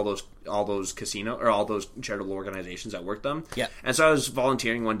to all those casino or all those charitable organizations that work them. Yeah. And so I was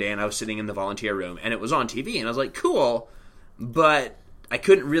volunteering one day, and I was sitting in the volunteer room, and it was on TV, and I was like, cool, but I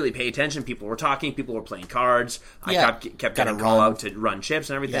couldn't really pay attention. People were talking, people were playing cards. I kept getting call out to run chips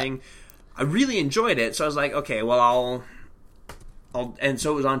and everything. Yeah. I really enjoyed it, so I was like, okay, well, I'll and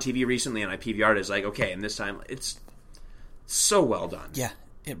so it was on TV recently, and I PVR'd it. It's like, okay, and this time it's so well done. Yeah,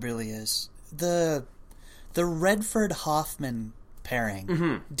 it really is. The Redford-Hoffman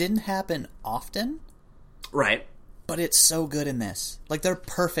pairing didn't happen often. Right. But it's so good in this. Like, they're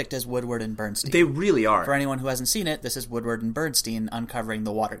perfect as Woodward and Bernstein. They really are. For anyone who hasn't seen it, this is Woodward and Bernstein uncovering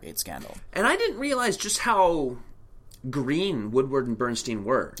the Watergate scandal. And I didn't realize just how green Woodward and Bernstein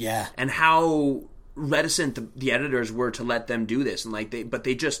were. Yeah. And how reticent the editors were to let them do this. And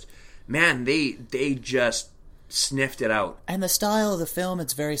they just sniffed it out. And the style of the film,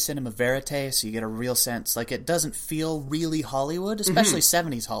 it's very cinema verite, so you get a real sense. Like, it doesn't feel really Hollywood, especially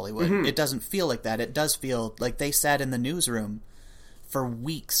 70s Hollywood. It doesn't feel like that. It does feel like they sat in the newsroom for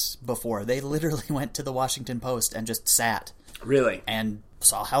weeks before. They literally went to the Washington Post and just sat. Really? And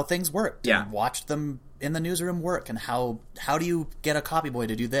saw how things worked. Yeah. And watched them in the newsroom work, and how do you get a copy boy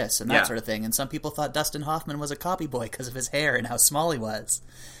to do this, and that sort of thing. And some people thought Dustin Hoffman was a copy boy because of his hair and how small he was.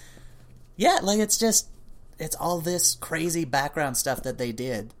 Yeah, like, it's all this crazy background stuff that they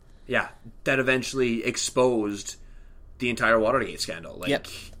did. Yeah, that eventually exposed the entire Watergate scandal. Like,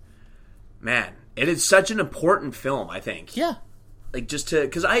 man, it is such an important film, I think. Yeah. Like, just to...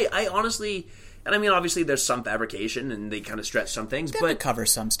 Because I honestly... And I mean, obviously, there's some fabrication, and they kind of stretch some things, but... cover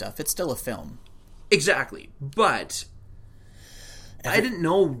some stuff. It's still a film. Exactly. But... I didn't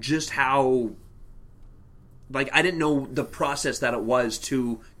know just how... Like, I didn't know the process that it was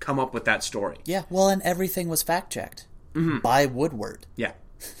to come up with that story. Yeah, well, and everything was fact-checked by Woodward. Yeah.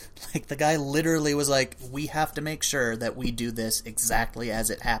 Like, the guy literally was like, we have to make sure that we do this exactly as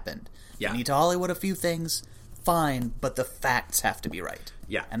it happened. Yeah. We need to Hollywood a few things, fine, but the facts have to be right.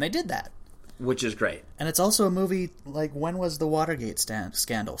 Yeah. And they did that. Which is great. And it's also a movie, like, when was the Watergate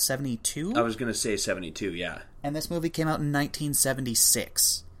scandal? 72? I was going to say 72, yeah. And this movie came out in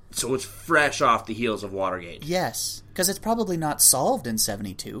 1976. So it's fresh off the heels of Watergate. Yes, because it's probably not solved in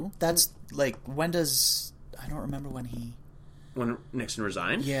 72. That's, like, when does... I don't remember when he... When Nixon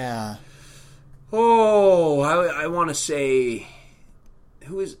resigned?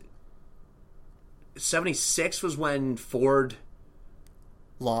 76 was when Ford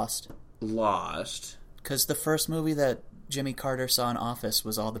Lost. Because the first movie that Jimmy Carter saw in office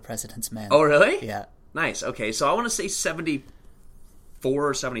was All the President's Men. Oh, really? Yeah. Nice. Okay, so I want to say 74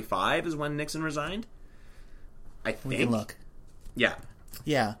 or 75 is when Nixon resigned. I think. We can look. Yeah.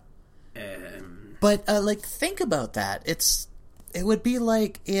 Yeah. But, think about that. It would be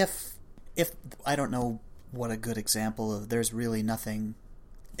like if I don't know what a good example of there's really nothing.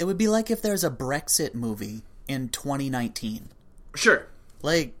 It would be like if there's a Brexit movie in 2019. Sure.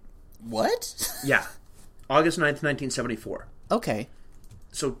 Like, what? Yeah. August 9th, 1974. Okay.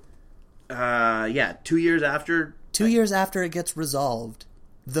 So, 2 years after... 2 years after it gets resolved,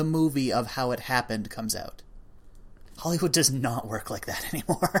 the movie of how it happened comes out. Hollywood does not work like that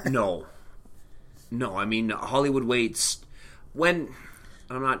anymore. No, I mean, Hollywood waits... When...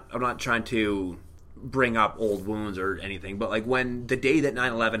 I'm not trying to bring up old wounds or anything, but like when the day that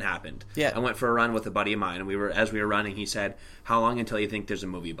 9/11 happened, yeah. I went for a run with a buddy of mine, and as we were running, he said, "How long until you think there's a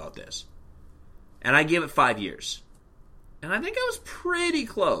movie about this?" And I gave it 5 years, and I think I was pretty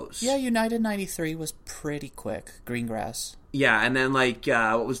close. Yeah, United 93 was pretty quick. Greengrass. Yeah, and then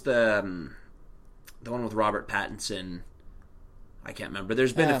what was the one with Robert Pattinson? I can't remember.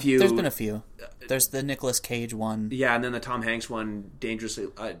 There's been a few. There's been a few. There's the Nicolas Cage one. Yeah, and then the Tom Hanks one, Dangerously,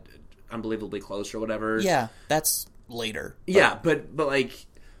 Unbelievably Close or whatever. Yeah, that's later. Yeah, but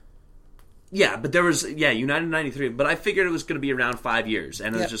there was, United 93, but I figured it was going to be around 5 years,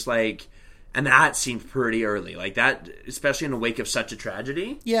 and it was just like, and that seemed pretty early, like that, especially in the wake of such a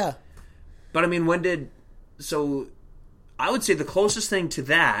tragedy. Yeah. But I mean, so I would say the closest thing to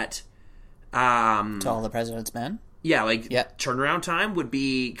that, to All the President's Men? Yeah, turnaround time would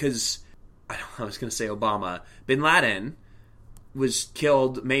be, because, I was going to say Obama, Bin Laden was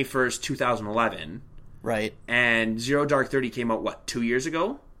killed May 1st, 2011. Right. And Zero Dark 30 came out, 2 years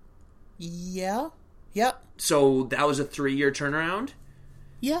ago? Yeah. Yeah. So that was a 3-year turnaround?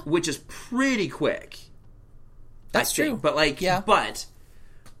 Yeah. Which is pretty quick. That's true. But, but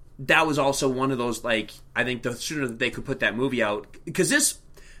that was also one of those, I think the sooner that they could put that movie out, because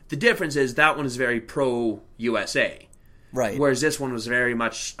the difference is that one is very pro-USA. Right. Whereas this one was very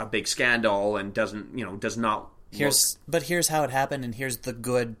much a big scandal and does not... But here's how it happened, and here's the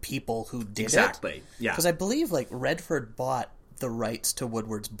good people who did it. Exactly, yeah. Because I believe, Redford bought the rights to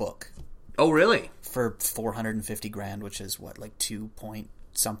Woodward's book. Oh, really? For $450,000, which is,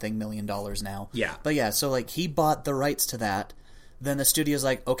 2-point-something million now. Yeah. But yeah, so, he bought the rights to that. Then the studio's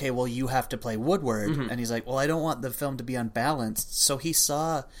like, okay, well, you have to play Woodward. Mm-hmm. And he's like, well, I don't want the film to be unbalanced. So he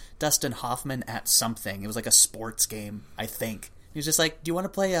saw Dustin Hoffman at something. It was like a sports game, I think. He was just like, do you want to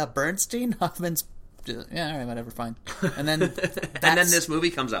play Bernstein? Hoffman's... Yeah, all right, whatever, fine. And then and then this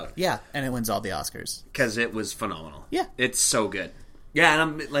movie comes out. Yeah, and it wins all the Oscars. Because it was phenomenal. Yeah. It's so good. Yeah, and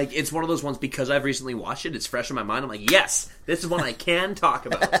I'm it's one of those ones, because I've recently watched it, it's fresh in my mind. I'm like, yes, this is one I can talk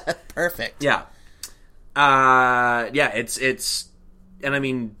about. Perfect. Yeah. It's and I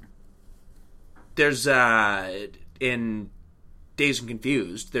mean, there's in Dazed and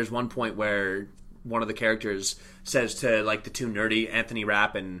Confused, there's one point where one of the characters says to the two nerdy Anthony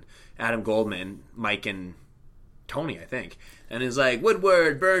Rapp and Adam Goldman, Mike and Tony, I think, and is like,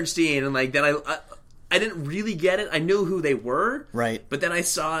 Woodward, Bernstein, and then I didn't really get it. I knew who they were, right? But then I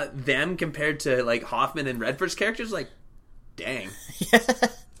saw them compared to Hoffman and Redford's characters, dang,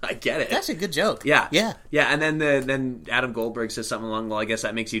 I get it. That's a good joke. Yeah, and then Adam Goldberg says something along, well, I guess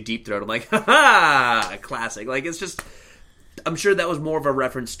that makes you deep throat. I'm like, ha, classic. It's just, I'm sure that was more of a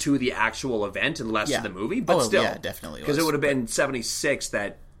reference to the actual event and less to the movie, but still, yeah, definitely, because it would have been 76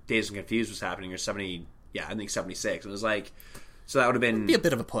 that Dazed and Confused was happening, or 70, I think 76. It was so that would have been a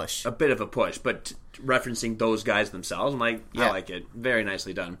bit of a push. But referencing those guys themselves, I'm like, I like it. Very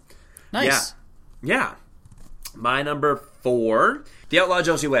nicely done. Nice. Yeah. My number 4, The Outlaw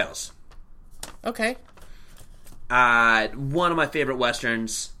Josie Wales. Okay. One of my favorite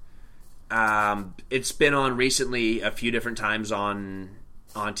Westerns. It's been on recently a few different times on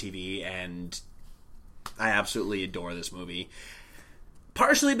TV, and I absolutely adore this movie.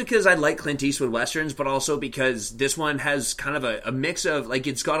 Partially because I like Clint Eastwood Westerns, but also because this one has kind of a mix of,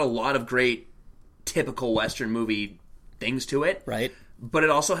 it's got a lot of great typical Western movie things to it. Right. But it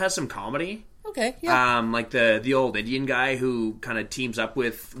also has some comedy. Okay, yeah. The old Indian guy who kind of teams up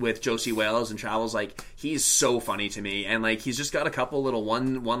with Josie Wales and travels, he's so funny to me. And, he's just got a couple little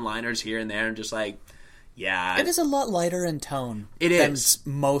one-liners here and there, and just, yeah. It is a lot lighter in tone. It is.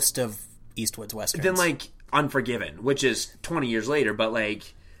 Than most of Eastwood's Westerns. Than, Unforgiven, which is 20 years later, but,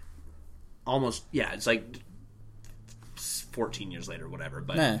 almost, it's, 14 years later, whatever.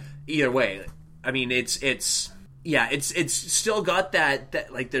 But either way, I mean, it's Yeah, it's still got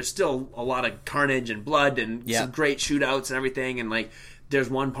that like there's still a lot of carnage and blood and some great shootouts and everything, and like there's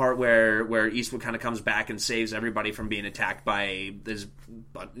one part where Eastwood kind of comes back and saves everybody from being attacked by this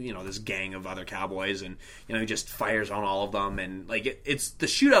gang of other cowboys, and he just fires on all of them, and like it's the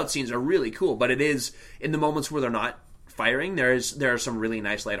shootout scenes are really cool, but it is in the moments where they're not firing, there are some really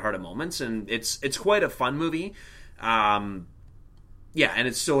nice lighthearted moments, and it's quite a fun movie. Yeah, and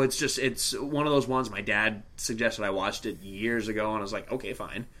it's one of those ones my dad suggested. I watched it years ago, and I was like, okay,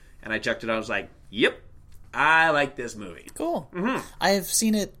 fine. And I checked it out. I was like, yep, I like this movie. Cool. Mm-hmm. I have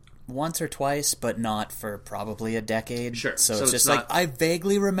seen it once or twice, but not for probably a decade. Sure. So it's just like, I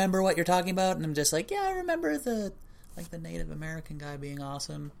vaguely remember what you're talking about, and I'm just like, yeah, I remember the Native American guy being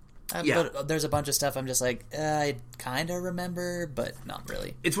awesome. But there's a bunch of stuff I'm just like, I kind of remember, but not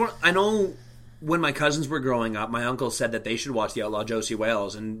really. I know... When my cousins were growing up, my uncle said that they should watch The Outlaw Josie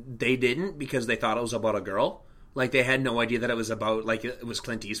Wales, and they didn't because they thought it was about a girl. Like, they had no idea that it was about, like, it was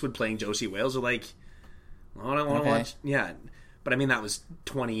Clint Eastwood playing Josie Wales. They're like, well, I don't want to watch... Yeah. But, I mean, that was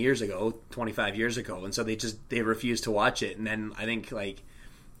 20 years ago, 25 years ago, and so they refused to watch it. And then I think, like,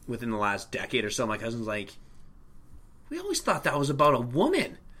 within the last decade or so, my cousin's like, we always thought that was about a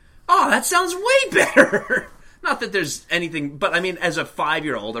woman. Oh, that sounds way better! Not that there's anything, but I mean, as a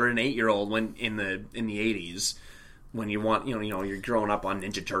 5-year-old or an 8-year-old, when in the 80s, when you want, you're growing up on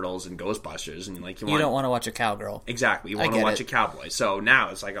Ninja Turtles and Ghostbusters, and you don't want to watch a cowgirl. Exactly, you want to watch a cowboy. So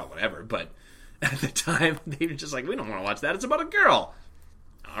now it's like, oh, whatever. But at the time, they were just like, we don't want to watch that. It's about a girl.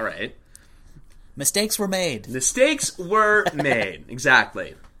 All right. Mistakes were made.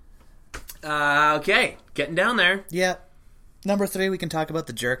 Exactly. Okay, getting down there. Yeah. Number 3, we can talk about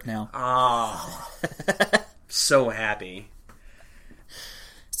The Jerk now. Oh. So happy.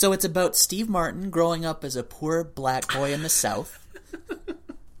 So it's about Steve Martin growing up as a poor black boy in the South.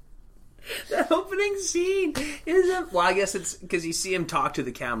 That opening scene isn't... Well, I guess it's because you see him talk to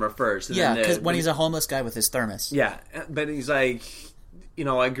the camera first. And yeah, because when he's a homeless guy with his thermos. Yeah, but he's like,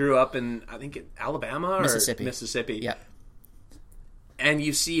 I grew up in, I think, Alabama or Mississippi. Yeah. And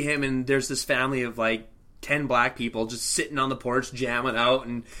you see him, and there's this family of, like, 10 black people just sitting on the porch jamming out,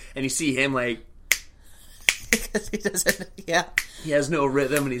 and you see him, like... Because he doesn't, yeah. He has no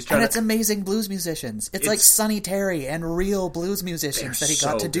rhythm, and he's trying to... And it's amazing blues musicians. It's like Sonny Terry and real blues musicians that he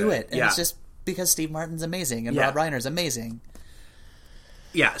got to do it. And it's just because Steve Martin's amazing, and Rob Reiner's amazing.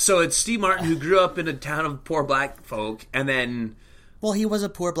 Yeah, so it's Steve Martin who grew up in a town of poor black folk, and then... Well, he was a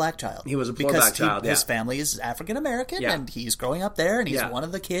poor black child. His family is African American, and he's growing up there, and he's one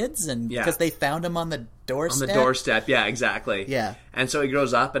of the kids, and because they found him on the doorstep. On the doorstep, yeah, exactly. Yeah. And so he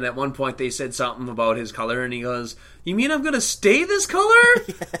grows up, and at one point they said something about his color, and he goes, "You mean I'm going to stay this color?"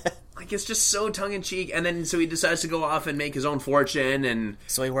 Like, it's just so tongue-in-cheek, and then so he decides to go off and make his own fortune, and...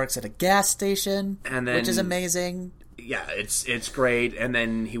 So he works at a gas station, which is amazing. Yeah, it's great, and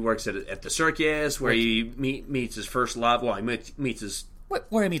then he works at the circus where he meets his first love. Well, he meets his...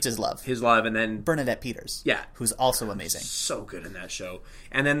 Where he meets his love. His love, and then... Bernadette Peters. Yeah. Who's also amazing. So good in that show.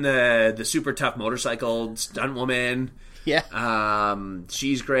 And then the super tough motorcycle stunt woman. Yeah.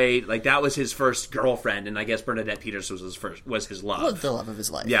 She's great. Like, that was his first girlfriend, and I guess Bernadette Peters was his love. Well, the love of his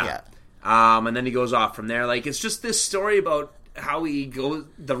life, yeah. And then he goes off from there. Like, it's just this story about how he goes...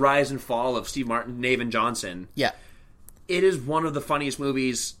 The rise and fall of Steve Martin, Navin Johnson. Yeah. It is one of the funniest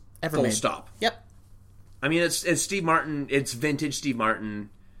movies ever full made. Stop. Yep. I mean, it's Steve Martin. It's vintage Steve Martin.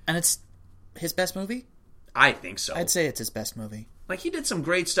 And it's his best movie? I think so. I'd say it's his best movie. Like, he did some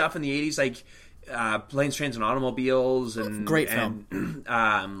great stuff in the 80s, like Planes, Trains, and Automobiles. And great film.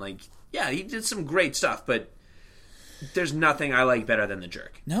 He did some great stuff, but there's nothing I like better than The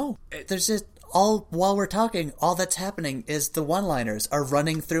Jerk. No. There's just... while we're talking, all that's happening is the one-liners are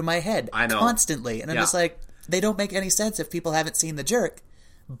running through my head. I know. Constantly. And I'm just like... They don't make any sense if people haven't seen The Jerk,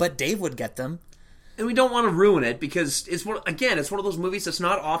 but Dave would get them. And we don't want to ruin it because it's one of those movies that's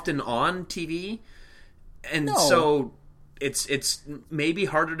not often on TV, and so it's maybe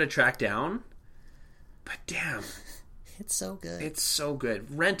harder to track down. But damn, it's so good. It's so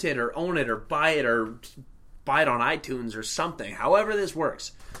good. Rent it or own it or buy it on iTunes or something. However this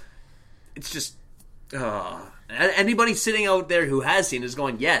works, it's just anybody sitting out there who has seen it is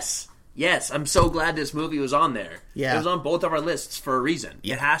going yes. Yes, I'm so glad this movie was on there. Yeah. It was on both of our lists for a reason.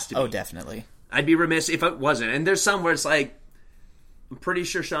 Yeah. It has to be. Oh, definitely. I'd be remiss if it wasn't. And there's some where it's like, I'm pretty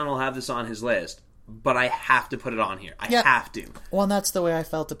sure Shaun will have this on his list, but I have to put it on here. I have to. Well, and that's the way I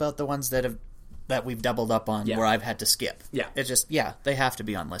felt about the ones that we've doubled up on, where I've had to skip. Yeah. It's just, they have to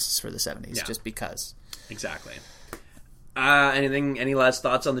be on lists for the 70s, just because. Exactly. Any last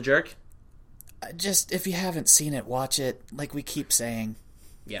thoughts on The Jerk? Just, if you haven't seen it, watch it, like we keep saying.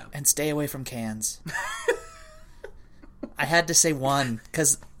 Yeah. And stay away from cans. I had to say one,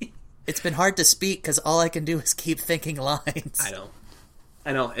 because it's been hard to speak, because all I can do is keep thinking lines.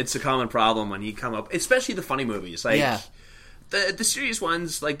 I know. It's a common problem when you come up, especially the funny movies. Like, yeah. The serious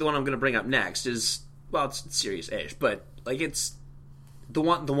ones, like the one I'm going to bring up next, is, well, it's serious-ish, but, like, it's, the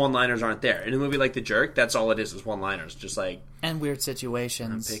one-liners aren't there. In a movie like The Jerk, that's all it is one-liners. Just like... And weird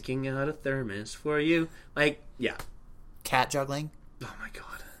situations. I'm picking out a thermos for you. Like, yeah. Cat juggling. Oh, my God.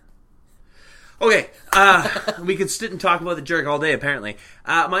 Okay, we could sit and talk about The Jerk all day, apparently.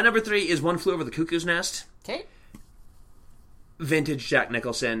 My number 3 is One Flew Over the Cuckoo's Nest. Okay. Vintage Jack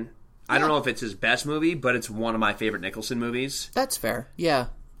Nicholson. I don't know if it's his best movie, but it's one of my favorite Nicholson movies. That's fair. Yeah.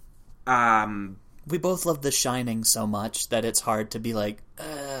 We both love The Shining so much that it's hard to be like,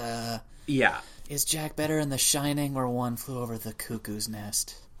 yeah. Is Jack better in The Shining or One Flew Over the Cuckoo's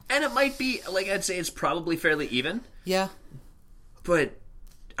Nest? And it might be, like, I'd say it's probably fairly even. Yeah. But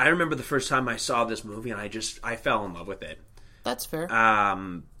I remember the first time I saw this movie and I fell in love with it. That's fair.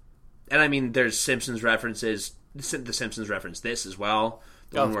 And I mean, there's Simpsons references. The Simpsons reference this as well.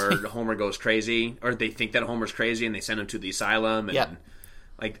 The one where Homer goes crazy, or they think that Homer's crazy, and they send him to the asylum, and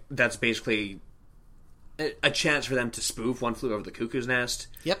like that's basically a chance for them to spoof One Flew Over the Cuckoo's Nest.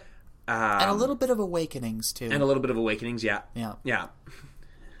 Yep. And a little bit of Awakenings too. Yeah. Yeah. Yeah.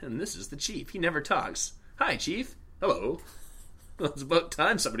 And this is the Chief. He never talks. Hi, Chief. Hello. Well, it's about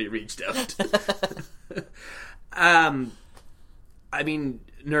time somebody reached out. I mean,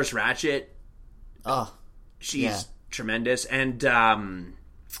 Nurse Ratched. Oh, she's tremendous, and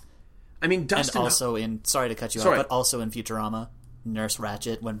I mean, Dustin. And also sorry to cut you off, but also in Futurama, Nurse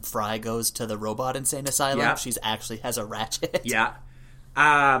Ratched, when Fry goes to the robot insane asylum, she's actually has a ratchet. Yeah.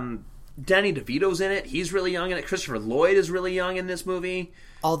 Danny DeVito's in it. He's really young in it. Christopher Lloyd is really young in this movie.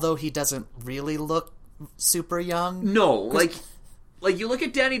 Although he doesn't really look super young. No, like you look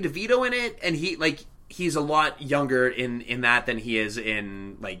at Danny DeVito in it, and he's a lot younger in that than he is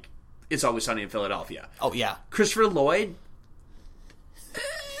in, like, It's Always Sunny in Philadelphia. Oh, yeah. Christopher Lloyd...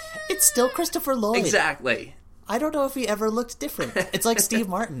 It's still Christopher Lloyd. Exactly. I don't know if he ever looked different. It's like Steve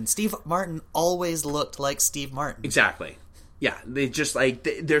Martin. Steve Martin always looked like Steve Martin. Exactly. Yeah, they just, like,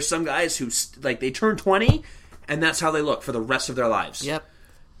 there's some guys who, like, they turn 20, and that's how they look for the rest of their lives. Yep.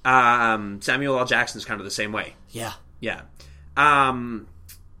 Samuel L. Jackson's kind of the same way. Yeah. Yeah.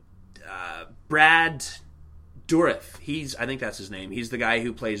 Brad Dourif. I think that's his name. He's the guy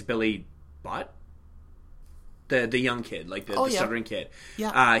who plays Billy Bott. The young kid, like the stuttering kid.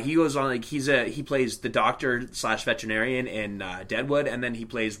 Yeah. He goes on, like, he plays the doctor / veterinarian in Deadwood, and then he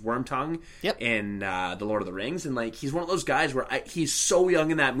plays Wormtongue in The Lord of the Rings, and, like, he's one of those guys where he's so young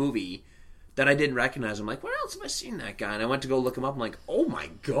in that movie that I didn't recognize him. Like, where else have I seen that guy? And I went to go look him up. I'm like, oh my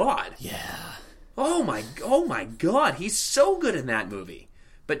god. Yeah. Oh my god. He's so good in that movie.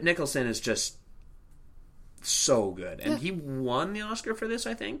 But Nicholson is just so good. And he won the Oscar for this,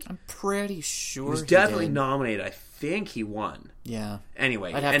 I think. I'm pretty sure he was definitely nominated. I think he won. Yeah.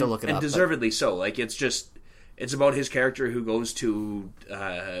 Anyway. I'd have to look it up. And deservedly so. Like, it's about his character who goes to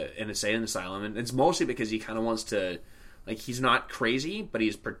an insane asylum. And it's mostly because he kind of wants to... Like, he's not crazy, but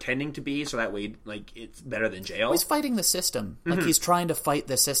he's pretending to be, so that way, like, it's better than jail. Well, he's fighting the system. Like, he's trying to fight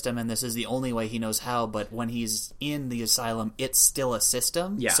the system, and this is the only way he knows how, but when he's in the asylum, it's still a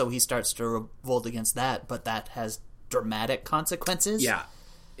system, so he starts to revolt against that, but that has dramatic consequences. Yeah.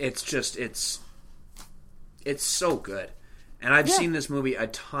 It's just, it's so good. And I've seen this movie a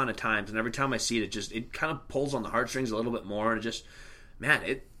ton of times, and every time I see it, it kind of pulls on the heartstrings a little bit more, and it just, man,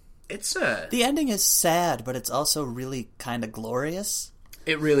 it's the ending is sad, but it's also really kind of glorious.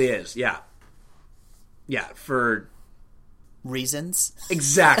 It really is, yeah. Yeah, for... reasons.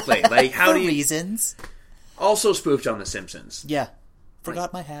 Exactly. Like, how do you... reasons. Also spoofed on The Simpsons. Yeah.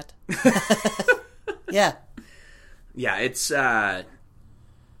 Forgot my hat. Yeah. Yeah, it's a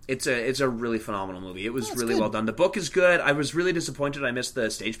really phenomenal movie. It was really well done. The book is good. I was really disappointed I missed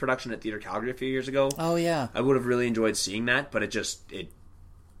the stage production at Theatre Calgary a few years ago. Oh, yeah. I would have really enjoyed seeing that, but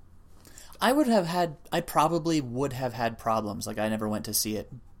I probably would have had problems. Like, I never went to see it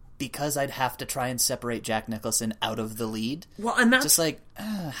because I'd have to try and separate Jack Nicholson out of the lead. Well, and that's... Just like,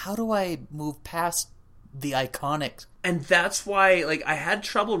 how do I move past the iconic... And that's why, like, I had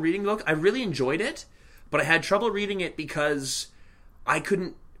trouble reading the book. I really enjoyed it, but I had trouble reading it because I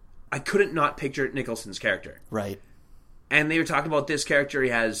couldn't not picture Nicholson's character. Right. And they were talking about this character. He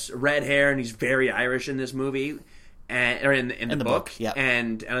has red hair, and he's very Irish in this movie. Or in the book. Yeah.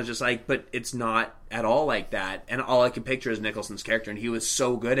 And I was just like, but it's not at all like that. And all I could picture is Nicholson's character, and he was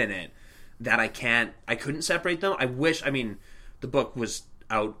so good in it that I couldn't separate them. The book was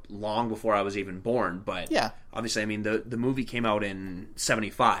out long before I was even born, but obviously, I mean, the movie came out in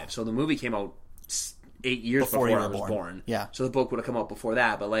 1975, so the movie came out 8 years before I was born. Yeah. So the book would have come out before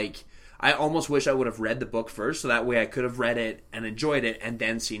that. But, like, I almost wish I would have read the book first, so that way I could have read it and enjoyed it and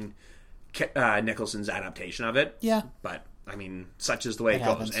then seen Nicholson's adaptation of it. Yeah. But, I mean, such is the way it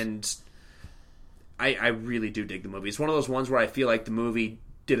goes. And I really do dig the movie. It's one of those ones where I feel like the movie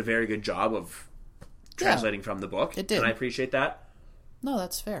did a very good job of translating from the book. It did. And I appreciate that. No,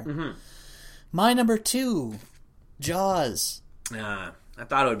 that's fair. Mm-hmm. My number 2, Jaws. I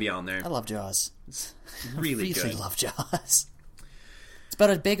thought it would be on there. I love Jaws. Really good. I really love Jaws. It's about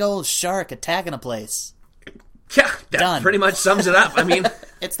a big old shark attacking a place. Yeah, that Done. Pretty much sums it up. I mean...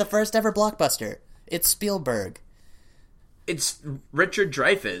 It's the first ever blockbuster. It's Spielberg. It's Richard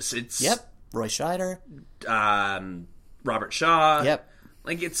Dreyfuss. It's... Yep. Roy Scheider. Robert Shaw. Yep.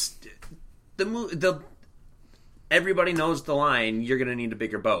 Like, it's... The everybody knows the line, you're going to need a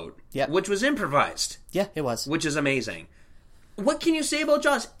bigger boat. Yep. Which was improvised. Yeah, it was. Which is amazing. What can you say about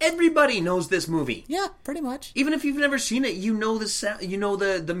Jaws? Everybody knows this movie. Yeah, pretty much. Even if you've never seen it, you know the sound, you know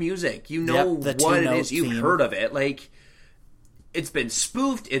the music, you know what it is. You've heard of it. Like, it's been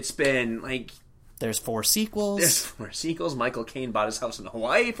spoofed. It's been like there's 4 sequels. There's 4 sequels. Michael Caine bought his house in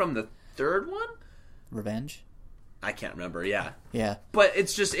Hawaii from the 3rd one. Revenge. I can't remember. Yeah. Yeah. But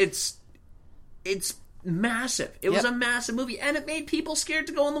it's just it's massive. It was a massive movie, and it made people scared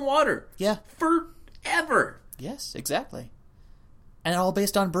to go in the water. Yeah. Forever. Yes, exactly. And all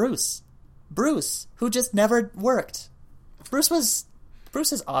based on Bruce. Bruce, who just never worked. Bruce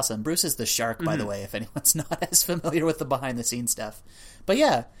is awesome. Bruce is the shark, by the way, if anyone's not as familiar with the behind-the-scenes stuff. But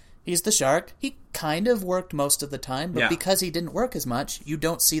yeah, he's the shark. He kind of worked most of the time, but because he didn't work as much, you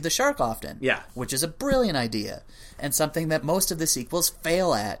don't see the shark often. Yeah. Which is a brilliant idea. And something that most of the sequels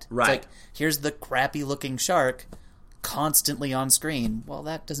fail at. Right. It's like, here's the crappy-looking shark constantly on screen. Well,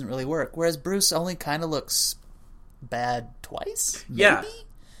 that doesn't really work. Whereas Bruce only kind of looks bad twice, maybe? Yeah.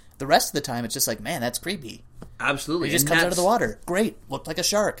 The rest of the time, it's just like, man, that's creepy. Absolutely. He just comes out of the water. Great. Looked like a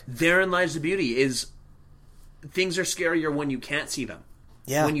shark. Therein lies the beauty, is things are scarier when you can't see them.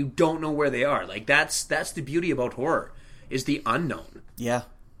 Yeah. When you don't know where they are. Like, that's the beauty about horror, is the unknown. Yeah,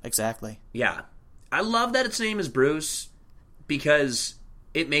 exactly. Yeah. I love that its name is Bruce, because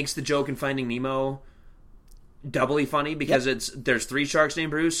it makes the joke in Finding Nemo doubly funny, because there's 3 sharks named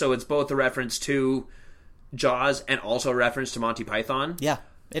Bruce, so it's both a reference to Jaws and also a reference to Monty Python. Yeah,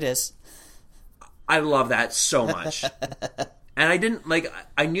 it is. I love that so much. And I didn't, like,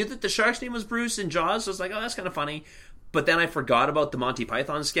 I knew that the shark's name was Bruce in Jaws, so I was like, oh, that's kind of funny. But then I forgot about the Monty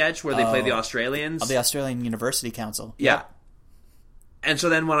Python sketch where they play the Australians. Oh, the Australian University Council. Yeah. Yep. And so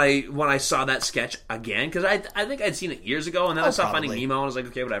then when I saw that sketch again, because I think I'd seen it years ago, and then I saw Finding Nemo, and I was like,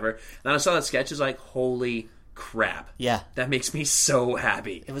 okay, whatever. Then I saw that sketch, I was like, holy crap. Yeah. That makes me so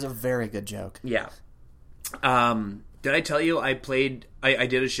happy. It was a very good joke. Yeah. Did I tell you I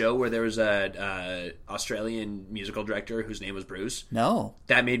did a show where there was a Australian musical director whose name was Bruce? No.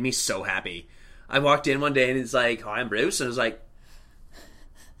 That made me so happy. I walked in one day and it's like, hi, I'm Bruce. And I was like,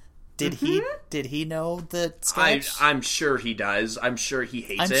 Did he know the sketch? I'm sure he does. I'm sure he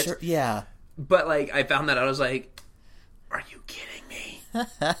hates it. Sure, yeah. But like, I found that out. I was like, are you kidding me?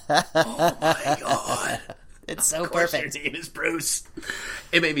 Oh my god. It's so of course perfect. Your name is Bruce.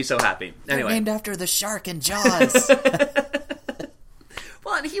 It made me so happy. Anyway. They're named after the shark in Jaws.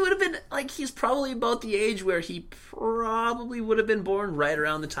 Well, and he would have been, like, he's probably about the age where he probably would have been born right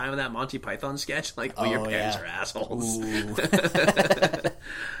around the time of that Monty Python sketch. Like, oh, your parents are assholes.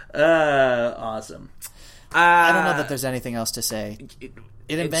 Awesome. I don't know that there's anything else to say.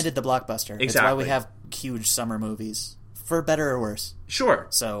 It invented the blockbuster. Exactly. It's why we have huge summer movies. For better or worse. Sure.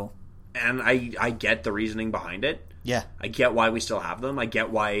 So... And I get the reasoning behind it. Yeah. I get why we still have them. I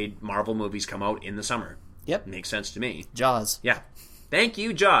get why Marvel movies come out in the summer. Yep. Makes sense to me. Jaws. Yeah. Thank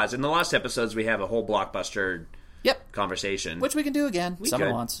you, Jaws. In the last episodes, we have a whole blockbuster conversation. Which we can do again.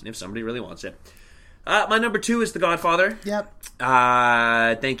 Someone wants. If somebody really wants it. My number 2 is The Godfather. Yep.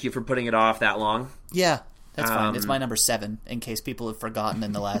 Thank you for putting it off that long. Yeah, that's fine. It's my number 7, in case people have forgotten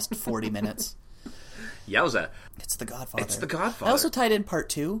in the last 40 minutes. Yowza. It's The Godfather. It's The Godfather. I also tied in part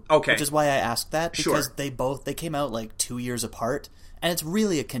 2. Okay. Which is why I asked that. Because sure. they came out like 2 years apart. And it's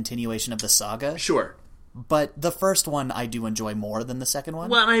really a continuation of the saga. Sure. But the first one I do enjoy more than the second one.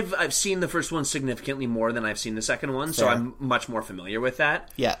 Well, and I've seen the first one significantly more than I've seen the second one, so I'm much more familiar with that.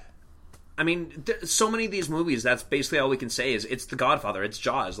 Yeah. I mean, so many of these movies, that's basically all we can say is it's The Godfather, it's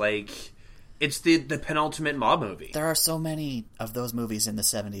Jaws, like, it's the penultimate mob movie. There are so many of those movies in the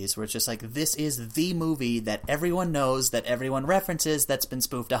 70s where it's just like, this is the movie that everyone knows, that everyone references, that's been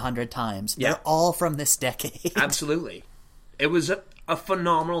spoofed 100 times. Yeah. They're all from this decade. Absolutely. It was a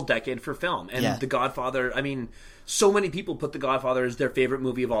phenomenal decade for film. And The Godfather, I mean, so many people put The Godfather as their favorite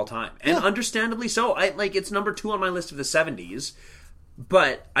movie of all time. And understandably so. It's number 2 on my list of the 70s.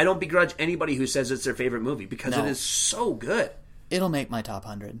 But I don't begrudge anybody who says it's their favorite movie because it is so good. It'll make my top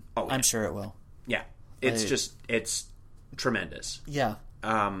 100. Oh, yeah. I'm sure it will. Yeah. It's tremendous. Yeah.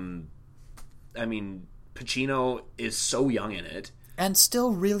 I mean, Pacino is so young in it. And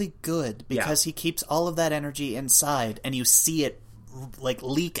still really good because he keeps all of that energy inside and you see it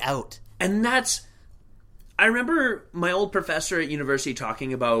leak out. And that's... I remember my old professor at university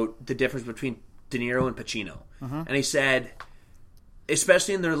talking about the difference between De Niro and Pacino. Mm-hmm. And he said,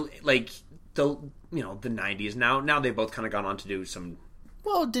 especially in their, the 90s, now they've both kind of gone on to do some...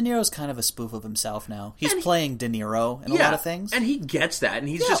 Well, De Niro's kind of a spoof of himself now. He's playing De Niro in a lot of things. And he gets that, and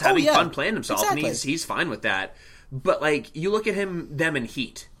he's just having fun playing himself, exactly. And he's fine with that. But, you look at them in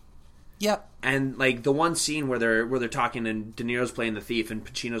Heat. Yep. And, the one scene where they're talking, and De Niro's playing the thief, and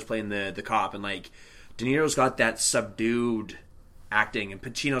Pacino's playing the cop, and, De Niro's got that subdued acting, and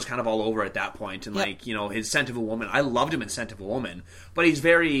Pacino's kind of all over at that point, and, his Scent of a Woman. I loved him in Scent of a Woman, but he's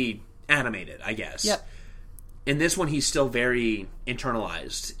very animated, I guess. Yep. In this one, he's still very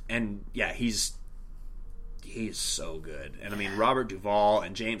internalized, and he's so good. And I mean, Robert Duvall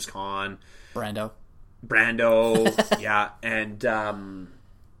and James Caan, Brando, and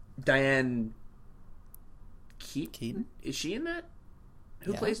Diane Keaton. Is she in that?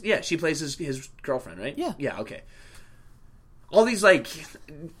 Who plays? Yeah, she plays his girlfriend, right? Yeah. Okay. All these,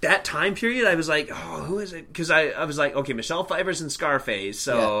 that time period, I was like, oh, who is it? Because I was like, okay, Michelle Pfeiffer's in Scarface,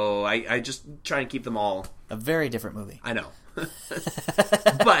 so I just try and keep them all. A very different movie. I know.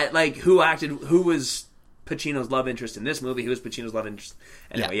 But, who was Pacino's love interest in this movie? Who was Pacino's love interest?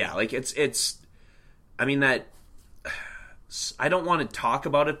 Anyway, it's, I mean, that, I don't want to talk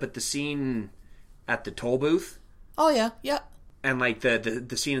about it, but the scene at the toll booth. Oh, yeah. And,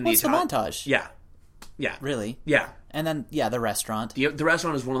 the scene in the montage? Yeah. Really? Yeah. And then, the restaurant. The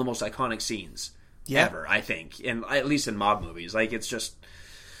restaurant is one of the most iconic scenes ever, I think. And at least in mob movies. It's just...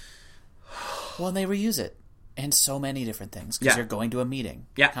 Well, and they reuse it in so many different things. Because you're going to a meeting.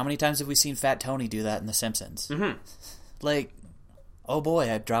 Yeah. How many times have we seen Fat Tony do that in The Simpsons? Mm-hmm. Oh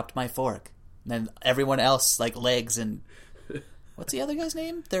boy, I dropped my fork. And then everyone else, legs and... What's the other guy's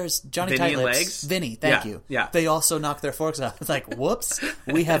name? There's Johnny Vinny Tightlips. Legs? Vinny, thank you. Yeah. They also knock their forks off. It's whoops,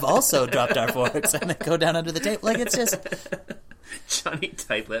 we have also dropped our forks. And they go down under the table. It's just... Johnny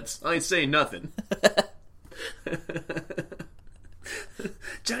Tightlips. I ain't saying nothing.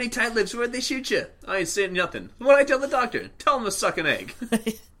 Johnny Tightlips, where'd they shoot you? I ain't saying nothing. What'd I tell the doctor? Tell him to suck an egg.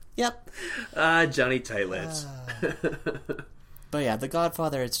 Yep. Johnny Tightlips. But The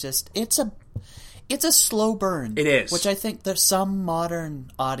Godfather, it's a slow burn. It is. Which I think there's some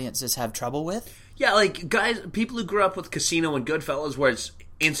modern audiences have trouble with. Yeah, people who grew up with Casino and Goodfellas, where it's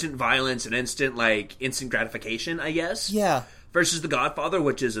instant violence and instant gratification, I guess. Yeah. Versus The Godfather,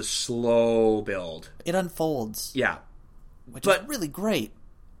 which is a slow build. It unfolds. Yeah. Which is really great,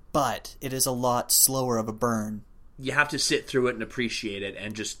 but it is a lot slower of a burn. You have to sit through it and appreciate it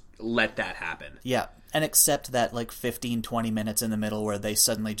and just let that happen. Yeah. And accept that 15, 20 minutes in the middle where they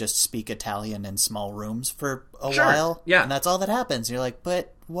suddenly just speak Italian in small rooms for a while. Yeah. And that's all that happens. And you're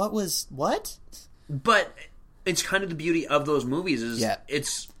but what? But it's kind of the beauty of those movies is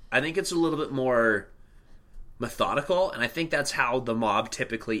I think it's a little bit more methodical, and I think that's how the mob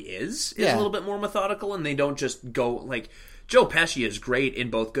typically is a little bit more methodical, and they don't just go Joe Pesci is great in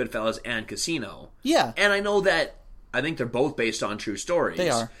both Goodfellas and Casino. Yeah. And I know that I think they're both based on true stories. They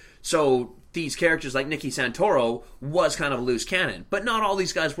are. So these characters like Nicky Santoro was kind of a loose cannon. But not all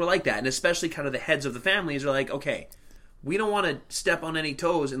these guys were like that. And especially kind of the heads of the families are okay, we don't want to step on any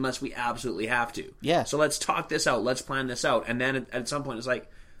toes unless we absolutely have to. Yeah. So let's talk this out. Let's plan this out. And then at some point it's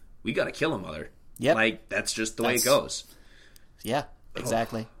we got to kill him, mother. Yep. That's just the way it goes. Yeah,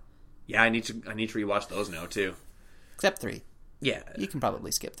 exactly. Oh. Yeah, I need to rewatch those now too. Except 3. Yeah. You can probably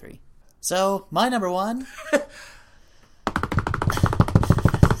skip 3. So, my number 1...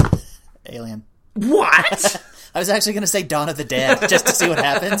 Alien. What? I was actually going to say Dawn of the Dead just to see what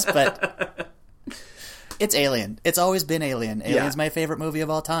happens, but it's Alien. It's always been Alien. Alien's my favorite movie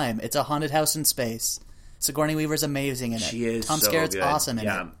of all time. It's a haunted house in space. Sigourney Weaver's amazing in it. She is Tom so Skerritt's good. awesome in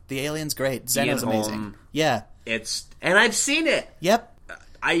it. The Alien's great. Zeno's amazing. Yeah. And I've seen it. Yep.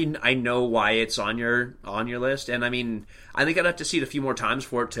 I know why it's on your list, and I mean, I think I'd have to see it a few more times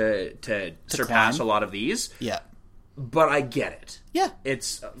for it to surpass climb. a lot of these. Yeah. But I get it. Yeah.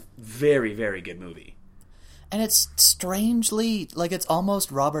 It's a very, very good movie. And it's strangely, it's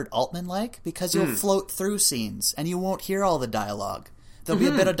almost Robert Altman-like, because you'll float through scenes, and you won't hear all the dialogue. There'll be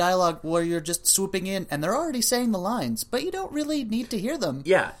a bit of dialogue where you're just swooping in, and they're already saying the lines, but you don't really need to hear them.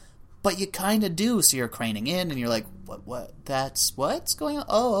 Yeah. But you kind of do, so you're craning in, and you're like, what, that's, what's going on?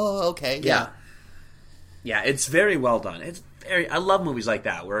 Oh, okay, yeah. Yeah, it's very well done. I love movies like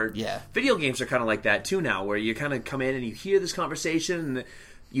that, where video games are kind of like that, too, now, where you kind of come in and you hear this conversation, and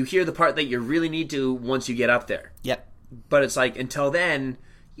you hear the part that you really need to once you get up there. Yep. But it's like, until then,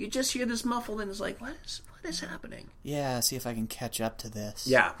 you just hear this muffled, and it's like, what is happening? Yeah, see if I can catch up to this.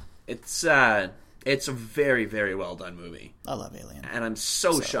 Yeah. It's a very, very well done movie. I love Alien. And I'm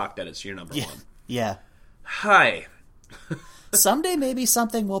so shocked that it's your number one. Yeah. Hi. Someday maybe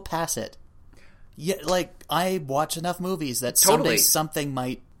something will pass it. Yeah, like, I watch enough movies that someday something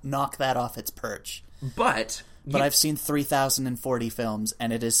might knock that off its perch. But I've seen 3,040 films,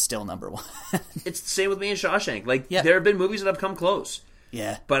 and it is still number one. It's the same with me and Shawshank. Like, there have been movies that have come close.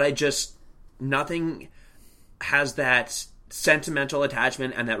 Yeah. But nothing has that sentimental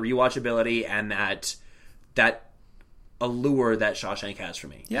attachment and that rewatchability and that allure that Shawshank has for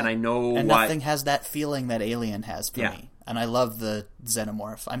me. Yeah. And I know why. And nothing has that feeling that Alien has for me. And I love the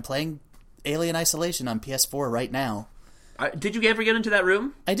Xenomorph. I'm playing Alien Isolation on PS4 right now. Did you ever get into that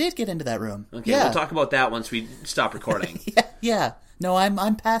room? I did get into that room. Okay, we'll talk about that once we stop recording. Yeah. No,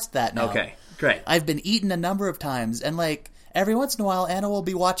 I'm past that now. Okay, great. I've been eaten a number of times, and like every once in a while, Anna will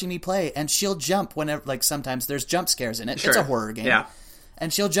be watching me play, and she'll jump whenever. Like sometimes there's jump scares in it. Sure. It's a horror game. Yeah.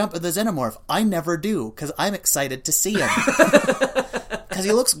 And she'll jump at the Xenomorph. I never do because I'm excited to see him because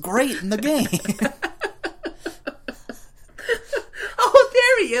he looks great in the game.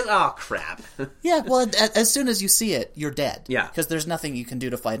 He is. Oh, crap. Yeah, well, as soon as you see it, you're dead. Yeah. Because there's nothing you can do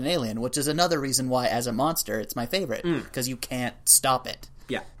to fight an alien, which is another reason why, as a monster, it's my favorite. Because you can't stop it.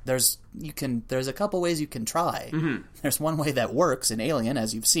 Yeah. There's a couple ways you can try. Mm-hmm. There's one way that works in Alien,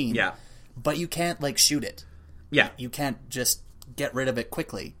 as you've seen. Yeah. But you can't, like, shoot it. Yeah. You can't just get rid of it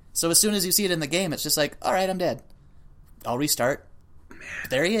quickly. So as soon as you see it in the game, it's just like, all right, I'm dead. I'll restart. Man.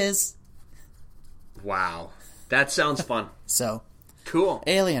 There he is. Wow. That sounds fun. So... Cool.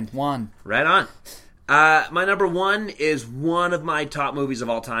 Alien, 1. Right on. My number 1 is one of my top movies of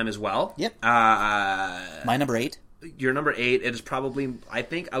all time as well. Yep. My number 8. Your number 8. It is probably, I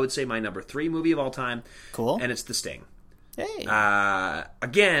would say, my number 3 movie of all time. Cool. And it's The Sting. Hey.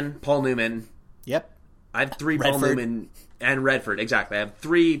 Again, Paul Newman. Yep. I have 3 Paul Newman... And Redford, exactly. I have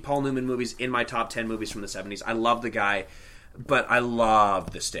 3 Paul Newman movies in my top 10 movies from the 70s. I love the guy, but I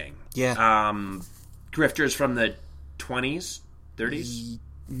love The Sting. Yeah. Grifters from the 20s? 30s?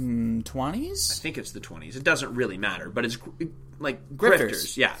 20s? I think it's the 20s. It doesn't really matter, but it's like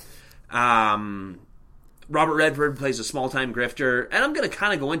grifters. Yeah. Robert Redford plays a small-time grifter, and I'm going to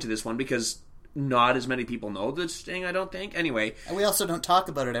kind of go into this one because not as many people know this thing, I don't think. Anyway. And we also don't talk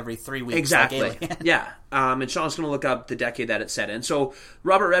about it every 3 weeks. Exactly. Like Yeah. And Sean's going to look up the decade that it's set in. So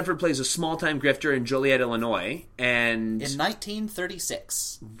Robert Redford plays a small-time grifter in Joliet, Illinois, and... In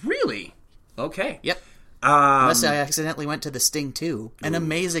 1936. Really? Okay. Yep. Unless I accidentally went to The Sting 2. An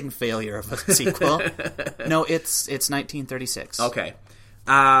amazing failure of a sequel. No, it's 1936. Okay.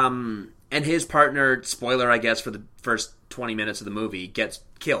 And his partner, spoiler I guess for the first 20 minutes of the movie, gets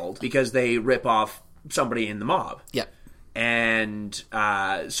killed because they rip off somebody in the mob. Yep. And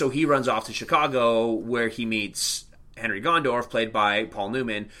so he runs off to Chicago where he meets Henry Gondorff, played by Paul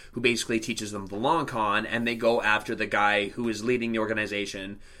Newman, who basically teaches them the long con, and they go after the guy who is leading the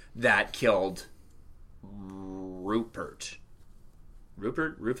organization that killed... Rufus?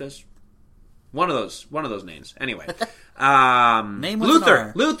 One of those names. Anyway. Name with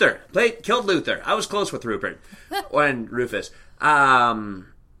Luther. Killed Luther. I was close with Rupert. And Rufus. And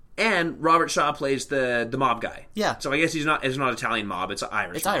Robert Shaw plays the mob guy. Yeah. So I guess it's not Italian mob, it's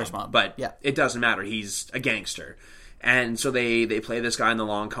Irish mob. Irish mob. But it doesn't matter. He's a gangster. And so they play this guy in the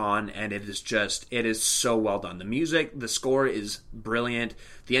long con, and it is so well done. The music, the score is brilliant.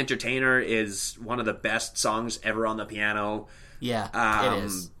 The Entertainer is one of the best songs ever on the piano. Yeah, it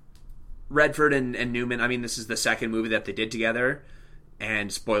is. Redford and Newman, I mean, this is the second movie that they did together,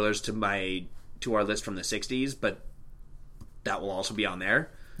 and spoilers to our list from the 60s, but that will also be on there.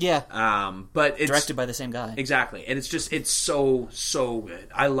 Yeah. But it's... Directed by the same guy. Exactly. And it's so, so good.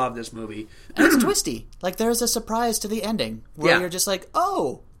 I love this movie. And it's twisty. Like, there's a surprise to the ending where you're just like,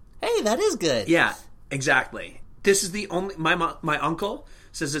 oh, hey, that is good. Yeah, exactly. This is the only... My uncle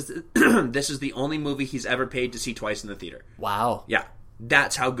says this is the only movie he's ever paid to see twice in the theater. Wow. Yeah.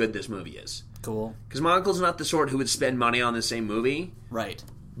 That's how good this movie is. Cool. Because my uncle's not the sort who would spend money on the same movie. Right.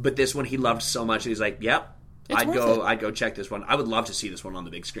 But this one he loved so much that he's like, yep. I'd go check this one. I would love to see this one on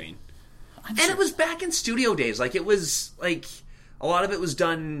the big screen. It was back in studio days. Like, it was, like, a lot of it was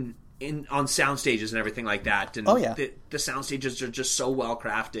done on sound stages and everything like that. And the sound stages are just so well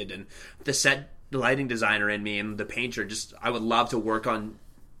crafted, and the lighting designer in me and the painter, I would love to work on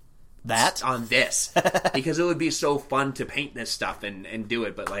this because it would be so fun to paint this stuff and do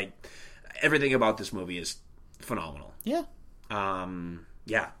it. But like everything about this movie is phenomenal. Yeah.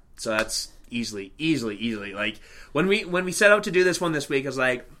 So that's easily like when we set out to do this one this week, I was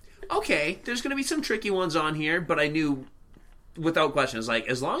like, okay, there's going to be some tricky ones on here, but I knew without question, it's like,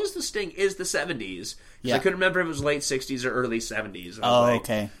 as long as the Sting is the 70s, I couldn't remember if it was late 60s or early 70s.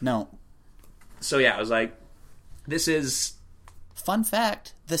 Okay. No. So yeah, I was like, this is... Fun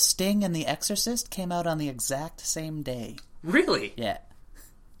fact, The Sting and The Exorcist came out on the exact same day. Really? Yeah.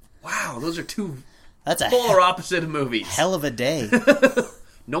 Wow, those are two polar opposite movies. Hell of a day.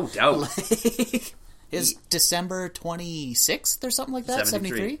 No doubt. Is December 26th or something like that?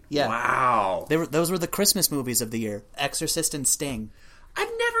 73? Yeah. Wow. Those were the Christmas movies of the year. Exorcist and Sting.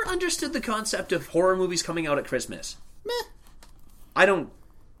 I've never understood the concept of horror movies coming out at Christmas. Meh. I don't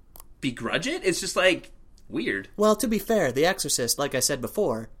begrudge it. It's just like weird. Well, to be fair, The Exorcist, like I said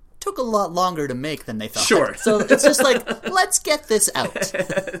before, took a lot longer to make than they thought. Sure. So it's just like, let's get this out.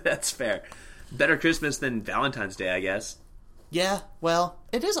 That's fair. Better Christmas than Valentine's Day, I guess. Yeah, well,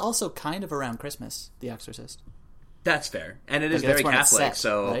 it is also kind of around Christmas, The Exorcist. That's fair. And it is very Catholic,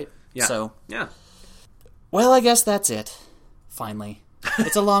 so... Right? Yeah. So, yeah. Well, I guess that's it. Finally.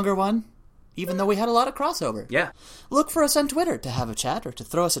 It's a longer one, even though we had a lot of crossover. Yeah. Look for us on Twitter to have a chat or to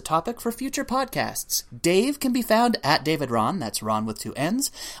throw us a topic for future podcasts. Dave can be found at David Ron, that's Ron with 2 N's.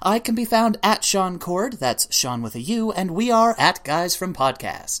 I can be found at Sean Cord, that's Sean with a U, and we are at Guys from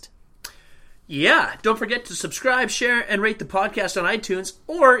Podcast. Yeah, don't forget to subscribe, share, and rate the podcast on iTunes.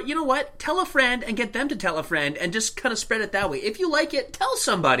 Or, you know what? Tell a friend and get them to tell a friend and just kind of spread it that way. If you like it, tell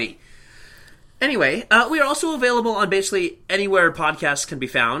somebody. Anyway, we are also available on basically anywhere podcasts can be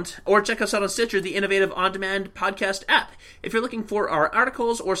found. Or check us out on Stitcher, the innovative on-demand podcast app. If you're looking for our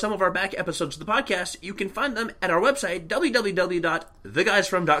articles or some of our back episodes of the podcast, you can find them at our website,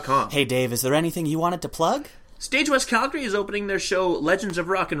 www.theguysfrom.com. Hey, Dave, is there anything you wanted to plug? Stage West Calgary is opening their show Legends of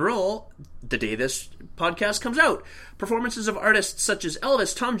Rock and Roll the day this podcast comes out. Performances of artists such as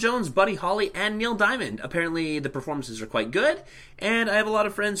Elvis, Tom Jones, Buddy Holly, and Neil Diamond. Apparently the performances are quite good, and I have a lot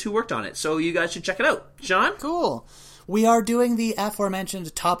of friends who worked on it, so you guys should check it out. Sean? Cool. We are doing the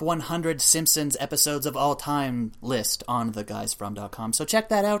aforementioned top 100 Simpsons episodes of all time list on theguysfrom.com, so check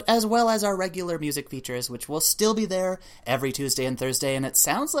that out, as well as our regular music features, which will still be there every Tuesday and Thursday, and it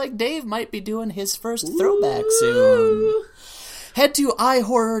sounds like Dave might be doing his first throwback soon. Head to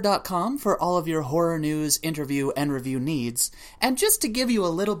ihorror.com for all of your horror news, interview, and review needs, and just to give you a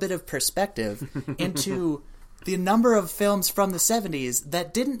little bit of perspective into the number of films from the 70s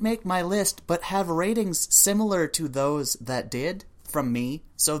that didn't make my list but have ratings similar to those that did from me.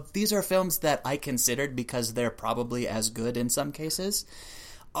 So these are films that I considered because they're probably as good in some cases,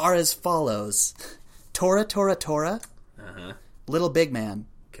 are as follows. Tora Tora Tora, Little Big Man,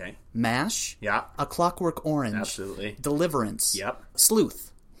 okay, MASH, yeah, A Clockwork Orange, absolutely, Deliverance, yep,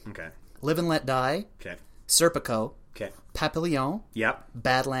 Sleuth, okay, Live and Let Die, okay, Serpico, okay, Papillon, yep,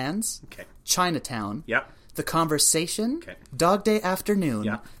 Badlands, okay, Chinatown, yep, The Conversation, okay, Dog Day Afternoon,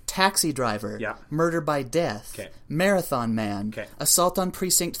 yep, Taxi Driver, yep, Murder by Death, okay, Marathon Man, okay, Assault on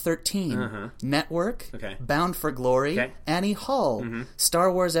Precinct 13, Network, okay, Bound for Glory, okay, Annie Hall,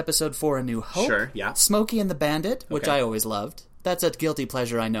 Star Wars Episode 4 A New Hope, sure, yeah, Smokey and the Bandit, which okay, I always loved. That's a guilty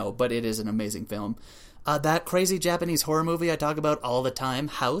pleasure, I know, but it is an amazing film. That crazy Japanese horror movie I talk about all the time,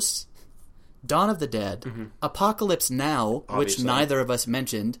 House, Dawn of the Dead, Apocalypse Now, obviously, which neither of us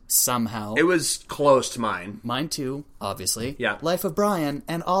mentioned, somehow. It was close to mine. Mine too, obviously. Yeah. Life of Brian,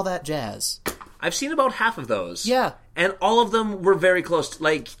 and all that jazz. I've seen about half of those. Yeah. And all of them were very close to,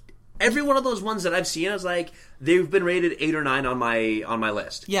 like, every one of those ones that I've seen, I was like, they've been rated 8 or 9 on my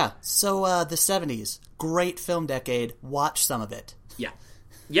list. Yeah, so the 70s, great film decade, watch some of it. Yeah.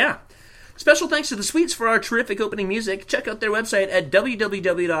 Yeah. Special thanks to The Sweets for our terrific opening music. Check out their website at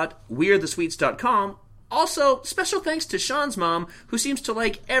www.wearethesweets.com. Also, special thanks to Sean's mom, who seems to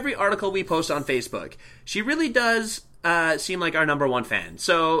like every article we post on Facebook. She really does seem like our number one fan.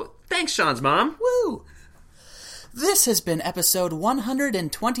 So, thanks, Sean's mom. Woo! This has been episode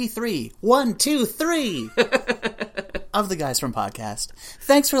 123, 123, of The Guys from Podcast.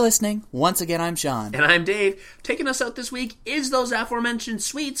 Thanks for listening. Once again, I'm Sean. And I'm Dave. Taking us out this week is those aforementioned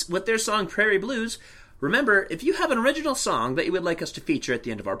Sweets with their song Prairie Blues. Remember, if you have an original song that you would like us to feature at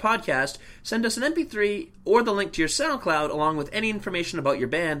the end of our podcast, send us an MP3 or the link to your SoundCloud along with any information about your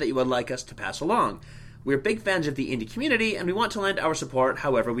band that you would like us to pass along. We're big fans of the indie community, and we want to lend our support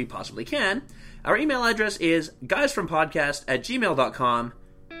however we possibly can. Our email address is guysfrompodcast@gmail.com.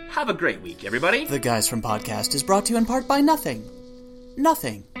 Have a great week, everybody. The Guys from Podcast is brought to you in part by nothing.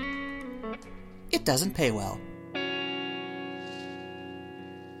 Nothing. It doesn't pay well.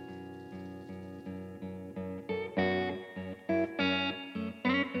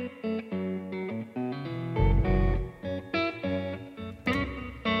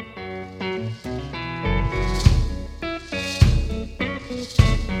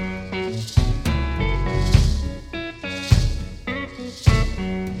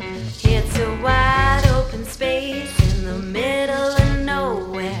 It's a wide open space in the middle of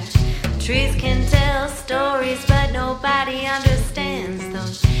nowhere. Trees can tell stories, but nobody understands them.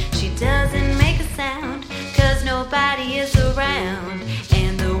 She doesn't make a sound, 'cause nobody is around.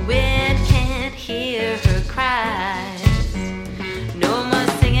 And the wind can't hear her cries. No more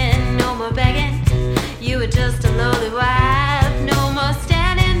singing, no more begging. You were just a lowly wife. No more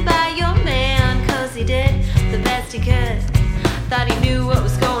standing by your man, 'cause he did the best he could. Thought he knew what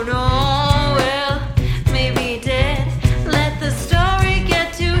was going on. Well, maybe he did. Let the story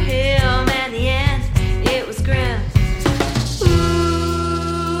get to him, and the end, it was grim.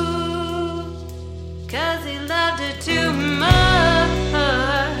 Ooh, 'cause he loved her too much.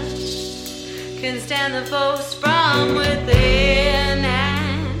 Couldn't stand the force from within,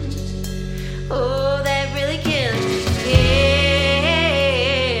 and oh, that really killed him.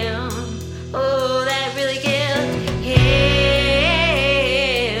 Oh, that really killed him.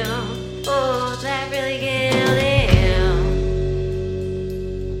 Oh, that really killed him.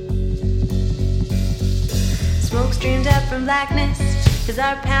 Smoke streamed up from blackness, his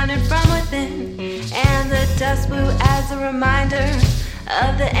heart pounded from within, and the dust blew as a reminder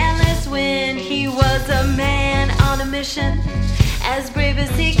of the endless wind. He was a man on a mission, as brave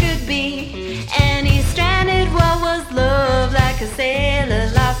as he could be, and he stranded what was love, like a sailor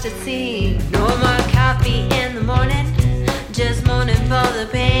lost at sea. No more coffee in the morning, just mourning for the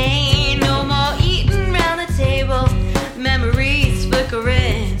pain. No more eating round the table, memories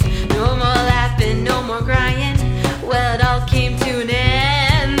flickering. No more laughing, no more crying, well, it all came to an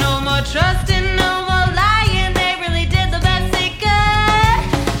end. No more trusting, no more lying, they really did the best they could.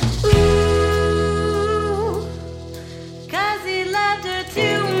 Ooh, 'cause he loved her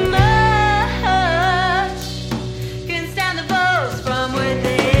too much. Couldn't stand the blows from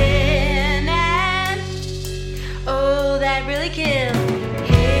within, and oh, that really killed